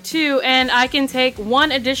increases by 2, and I can take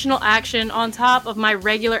 1 additional action on top of my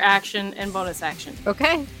regular action and bonus action.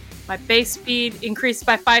 Okay. My base speed increased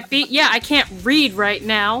by 5 feet. Yeah, I can't read right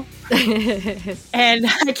now. And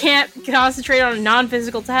I can't concentrate on a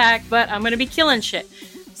non-physical attack, but I'm going to be killing shit.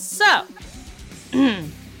 So,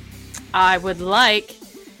 I would like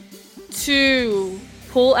to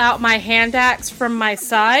pull out my hand axe from my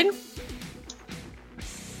side.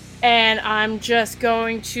 And I'm just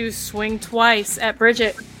going to swing twice at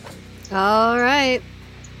Bridget. All right.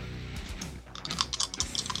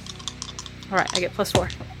 Alright, I get +4.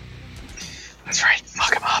 That's right.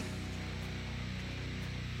 Fuck him up.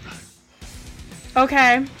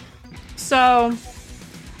 Okay. So,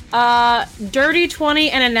 dirty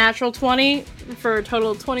 20 and a natural 20 for a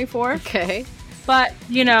total of 24. Okay. But,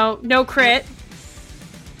 no crit.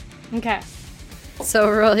 Okay. So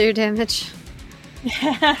roll your damage.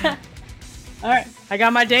 Alright, I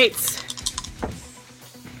got my dates.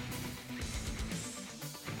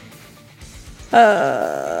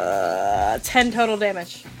 10 total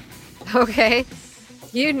damage. Okay.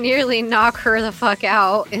 You nearly knock her the fuck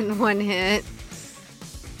out in one hit.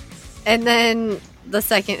 And then the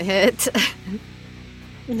second hit.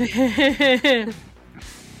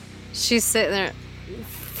 She's sitting there.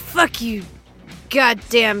 Fuck you,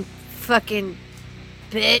 goddamn fucking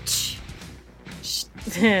bitch.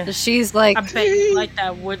 She's like I bet you like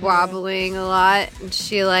that wood wobbling a lot, and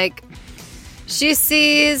she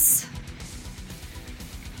sees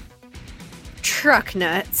truck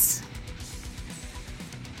nuts,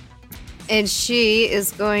 and she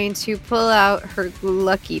is going to pull out her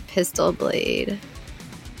lucky pistol blade.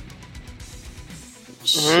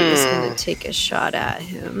 She's going to take a shot at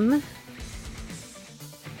him.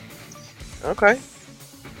 Okay.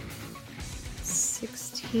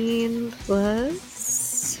 16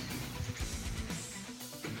 plus...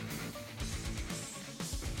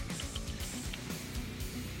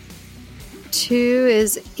 Two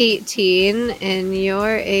is 18, and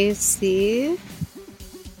your AC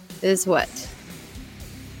is what?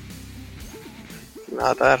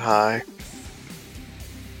 Not that high.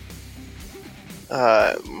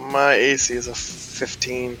 My AC is a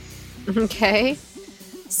 15. Okay.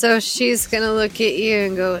 So she's gonna look at you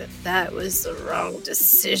and go, that was the wrong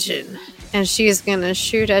decision. And she's gonna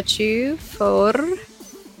shoot at you for...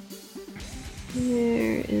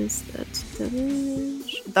 Where is that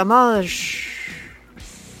damage? Damage!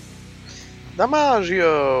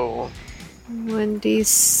 Damaggio!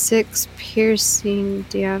 1d6 piercing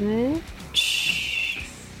damage.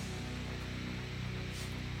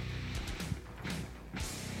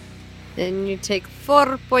 Then you take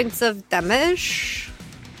 4 points of damage.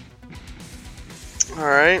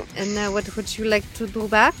 Alright. And now what would you like to do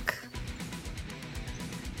back?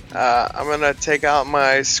 I'm gonna take out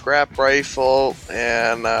my scrap rifle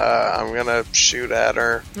and I'm gonna shoot at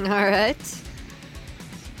her. Alright.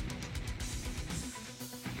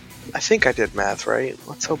 I think I did math right.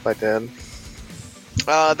 Let's hope I did.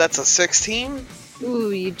 That's a 16?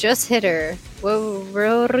 Ooh, you just hit her. Whoa,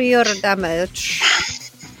 roll your damage.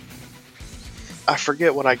 I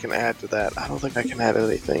forget what I can add to that. I don't think I can add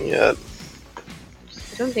anything yet.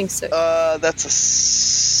 I don't think so. That's a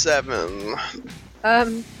 7.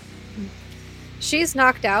 She's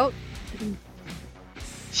knocked out.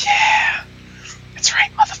 Yeah! That's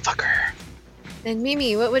right, motherfucker! And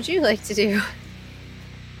Mimi, what would you like to do?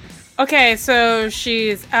 Okay, so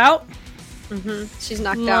she's out. Mm-hmm. She's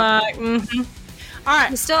knocked out. Mm-hmm. All right,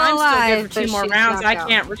 She's still I'm alive, still good for 2 but more she's rounds. I knocked out.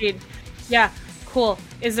 can't read. Yeah, cool.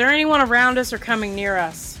 Is there anyone around us or coming near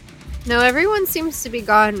us? No, everyone seems to be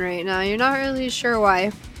gone right now. You're not really sure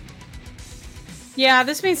why. Yeah,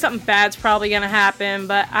 this means something bad's probably gonna happen,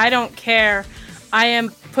 but I don't care. I am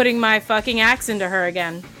putting my fucking axe into her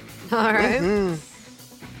again. Alright.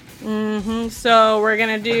 Mm-hmm. So we're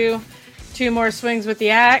gonna do 2 more swings with the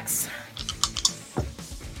axe.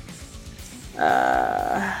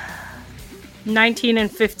 19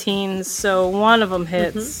 and 15, so one of them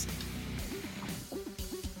hits.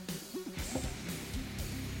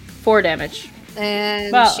 4 damage.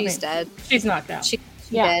 And Well, she's dead. She's knocked out. She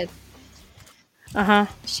Yeah. dead. Uh-huh.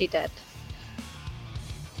 She dead.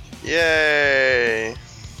 Yay!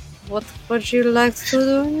 What would you like to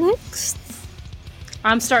do next?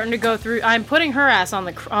 I'm starting to go through. I'm putting her ass on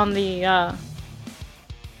the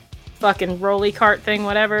fucking rolly cart thing,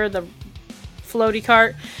 whatever, the floaty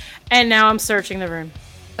cart, and now I'm searching the room.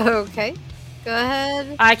 Okay. Go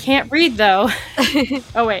ahead. I can't read though.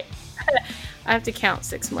 Oh wait, I have to count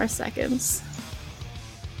 6 more seconds.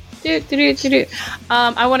 I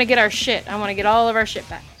want to get our shit. I want to get all of our shit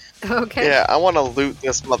back. Okay. Yeah, I want to loot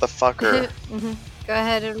this motherfucker. Go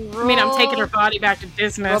ahead and roll. I mean, I'm taking her body back to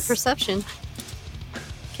Dismas. Roll perception.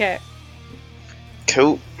 Okay.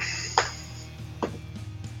 Cool.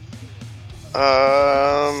 So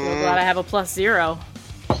glad I have a +0.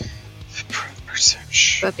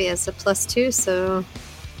 Perception. Buffy has a +2, so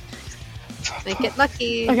make it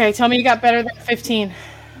lucky. Okay, tell me you got better than 15.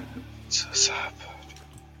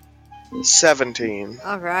 17.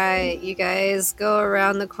 Alright, you guys go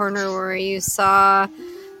around the corner where you saw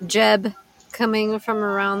Jeb coming from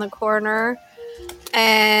around the corner,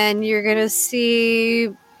 and you're gonna see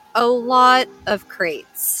a lot of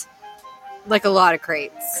crates. Like a lot of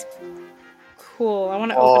crates. Cool. I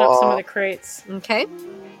want to open up some of the crates. Okay.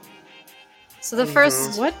 So the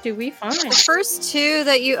first What do we find? The first 2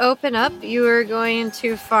 that you open up, you are going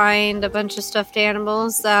to find a bunch of stuffed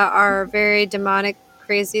animals that are very demonic,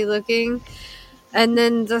 crazy looking. And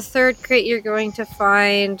then the 3rd crate, you're going to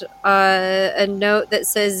find a note that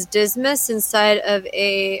says Dismas inside of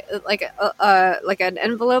like an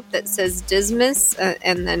envelope that says Dismas,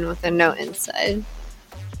 and then with a note inside.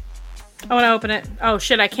 I want to open it. Oh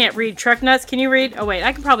shit, I can't read. Truck nuts, can you read? Oh wait,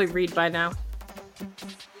 I can probably read by now.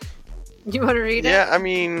 You want to read it? Yeah, I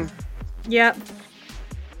mean... Yep.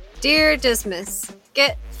 Dear Dismas,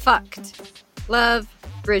 get fucked. Love,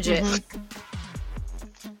 Bridget.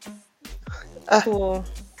 Cool.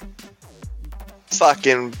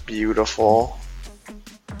 Fucking beautiful.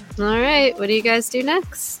 Alright, what do you guys do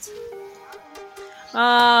next?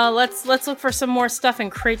 Let's look for some more stuff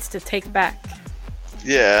in crates to take back.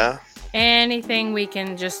 Yeah. Anything we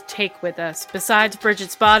can just take with us besides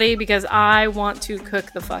Bridget's body, because I want to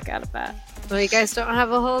cook the fuck out of that. Well, you guys don't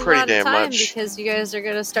have a whole Pretty lot of damn time much. because you guys are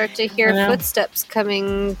going to start to hear I know. footsteps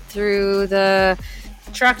coming through the...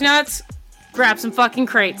 Truck nuts, grab some fucking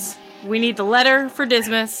crates. We need the letter for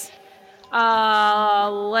Dismas.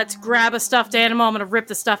 Let's grab a stuffed animal. I'm gonna rip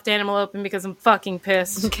the stuffed animal open because I'm fucking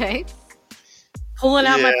pissed. Okay. Pulling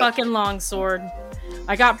out my Yeah. fucking longsword.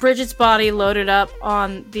 I got Bridget's body loaded up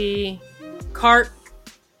on the cart.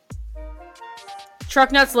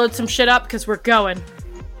 Truck nuts, load some shit up because we're going.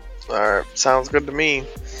 Alright, sounds good to me.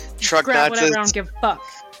 Truck Grab nuts whatever, I is... don't give a fuck.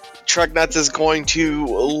 Truck Nuts is going to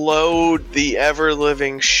load the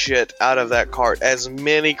ever-living shit out of that cart. As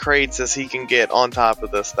many crates as he can get on top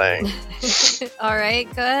of this thing.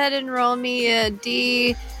 Alright, go ahead and roll me a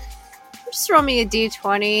D... Just roll me a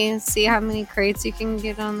D20. See how many crates you can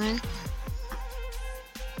get on there.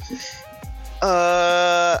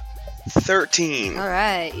 13. All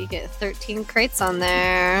right, you get 13 crates on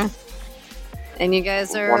there. And you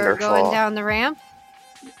guys are Wonderful. going down the ramp?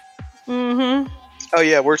 Mm-hmm. Oh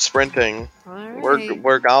yeah, we're sprinting. All right.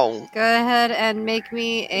 We're gone. Go ahead and make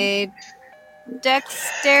me a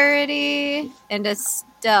dexterity and a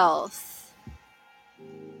stealth.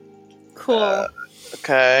 Cool.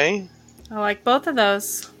 Okay. I like both of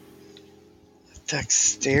those.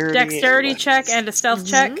 Dexterity check and a stealth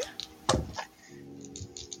check.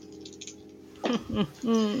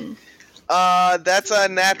 That's a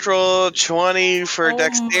natural 20 for Oh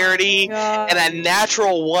dexterity my God. and a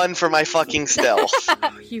natural 1 for my fucking stealth.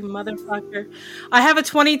 Oh, you motherfucker. I have a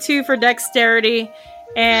 22 for dexterity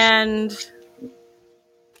and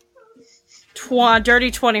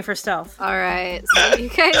dirty 20 for stealth. All right, so you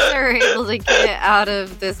guys are able to get out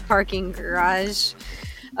of this parking garage.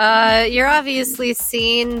 You're obviously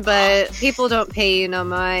seen, but people don't pay you no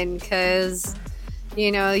mind because, you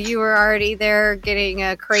know, you were already there getting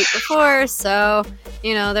a crate before, so,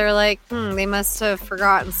 you know, they're like, they must have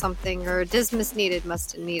forgotten something, or Dismas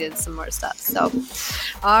must have needed some more stuff. So,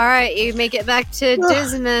 all right, you make it back to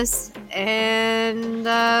Dismas and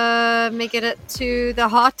make it to the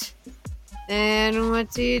hot. And what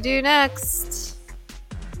do you do next?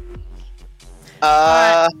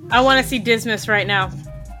 I want to see Dismas right now.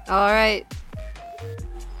 All right.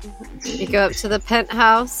 You go up to the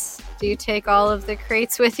penthouse. Do you take all of the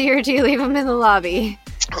crates with you, or do you leave them in the lobby?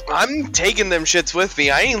 I'm taking them shits with me.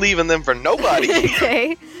 I ain't leaving them for nobody.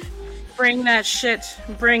 Okay. Bring that shit.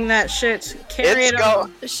 Carry it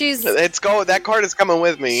on. That card is coming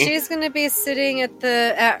with me. She's gonna be sitting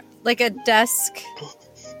at like a desk,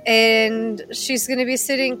 and she's gonna be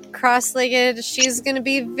sitting cross-legged. She's gonna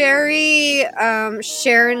be very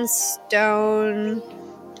Sharon Stone,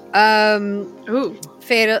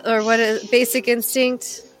 fatal, or what is Basic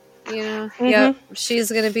Instinct. You know, Yep.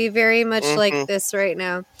 She's gonna be very much like this right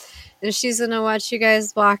now, and she's gonna watch you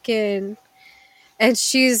guys walk in, and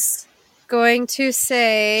she's going to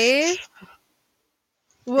say,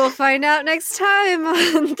 "We'll find out next time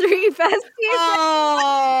on Three Besties."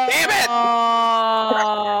 Oh, Damn it!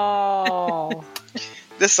 Oh,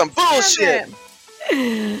 This is some bullshit.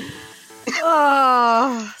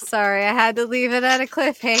 Oh, sorry, I had to leave it at a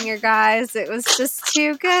cliffhanger, guys. It was just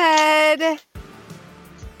too good.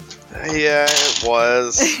 Yeah, it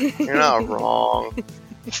was. You're not wrong.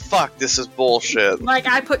 Fuck, this is bullshit. Like,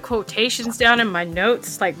 I put quotations down in my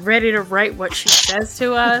notes, like ready to write what she says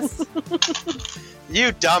to us.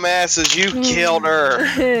 You dumbasses, you killed her.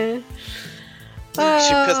 She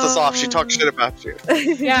pissed us off. She talked shit about you.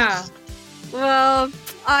 Yeah. Well,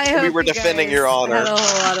 I hope We were you defending guys your honor. had a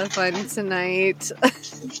whole lot of fun tonight.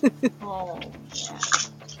 Oh.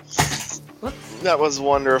 That was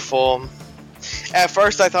wonderful. At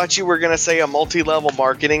first, I thought you were gonna say a multi-level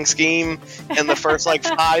marketing scheme in the first like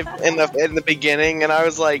 5 in the beginning, and I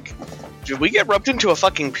was like, "Did we get roped into a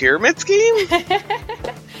fucking pyramid scheme?"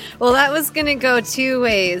 Well, that was going to go two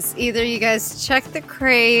ways. Either you guys check the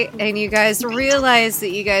crate and you guys realize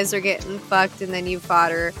that you guys are getting fucked and then you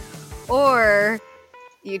fought her, or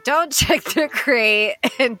you don't check the crate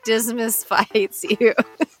and Dismas fights you.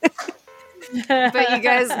 But you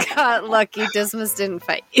guys got lucky. Dismas didn't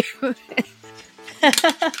fight you.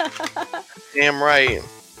 Damn right.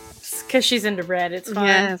 Because she's into red, it's fine.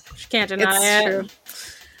 Yeah. She can't deny it. True.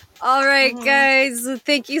 All right, guys.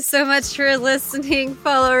 Thank you so much for listening.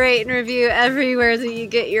 Follow, rate, and review everywhere that you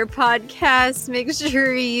get your podcasts. Make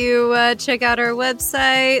sure you check out our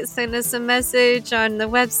website. Send us a message on the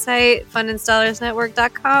website,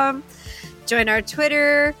 funandstallarsnetwork.com. Join our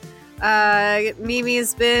Twitter.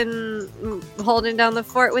 Mimi's been holding down the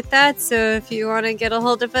fort with that, so if you want to get a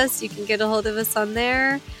hold of us, you can get a hold of us on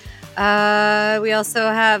there. We also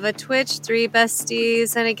have a Twitch, 3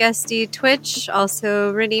 Besties and a Guestie Twitch,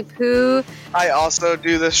 also Rinny Poo. I also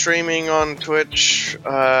do the streaming on Twitch.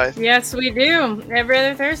 Yes, we do. Every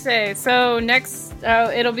other Thursday. So next,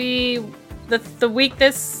 it'll be the week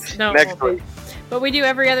this... No, Next week. But we do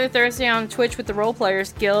every other Thursday on Twitch with the Role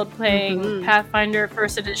Players Guild, playing Pathfinder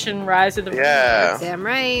First Edition Rise of the Yeah. Damn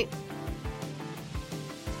right.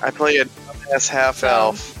 I play a dumbass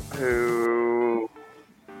half-elf who...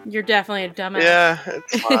 You're definitely a dumbass. Yeah,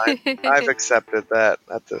 it's fine. I've accepted that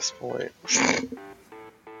at this point.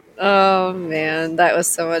 Oh man, that was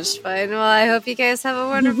so much fun. Well, I hope you guys have a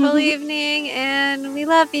wonderful evening, and we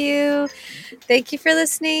love you. Thank you for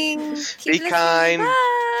listening. Keep Be listening. kind.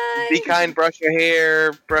 Bye. Be kind, brush your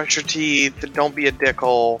hair, brush your teeth, and don't be a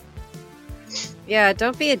dickhole. Yeah,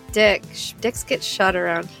 don't be a dick. Dicks get shot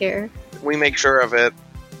around here. We make sure of it.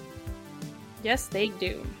 Yes, they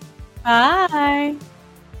do. Bye.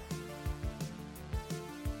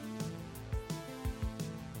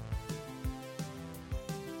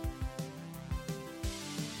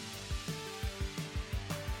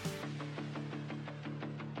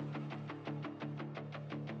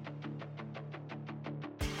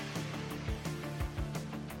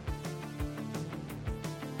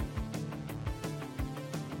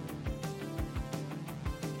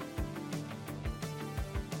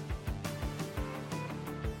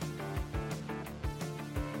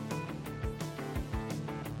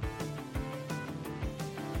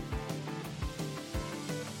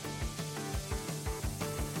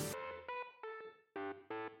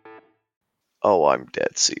 Oh, I'm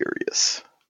dead serious.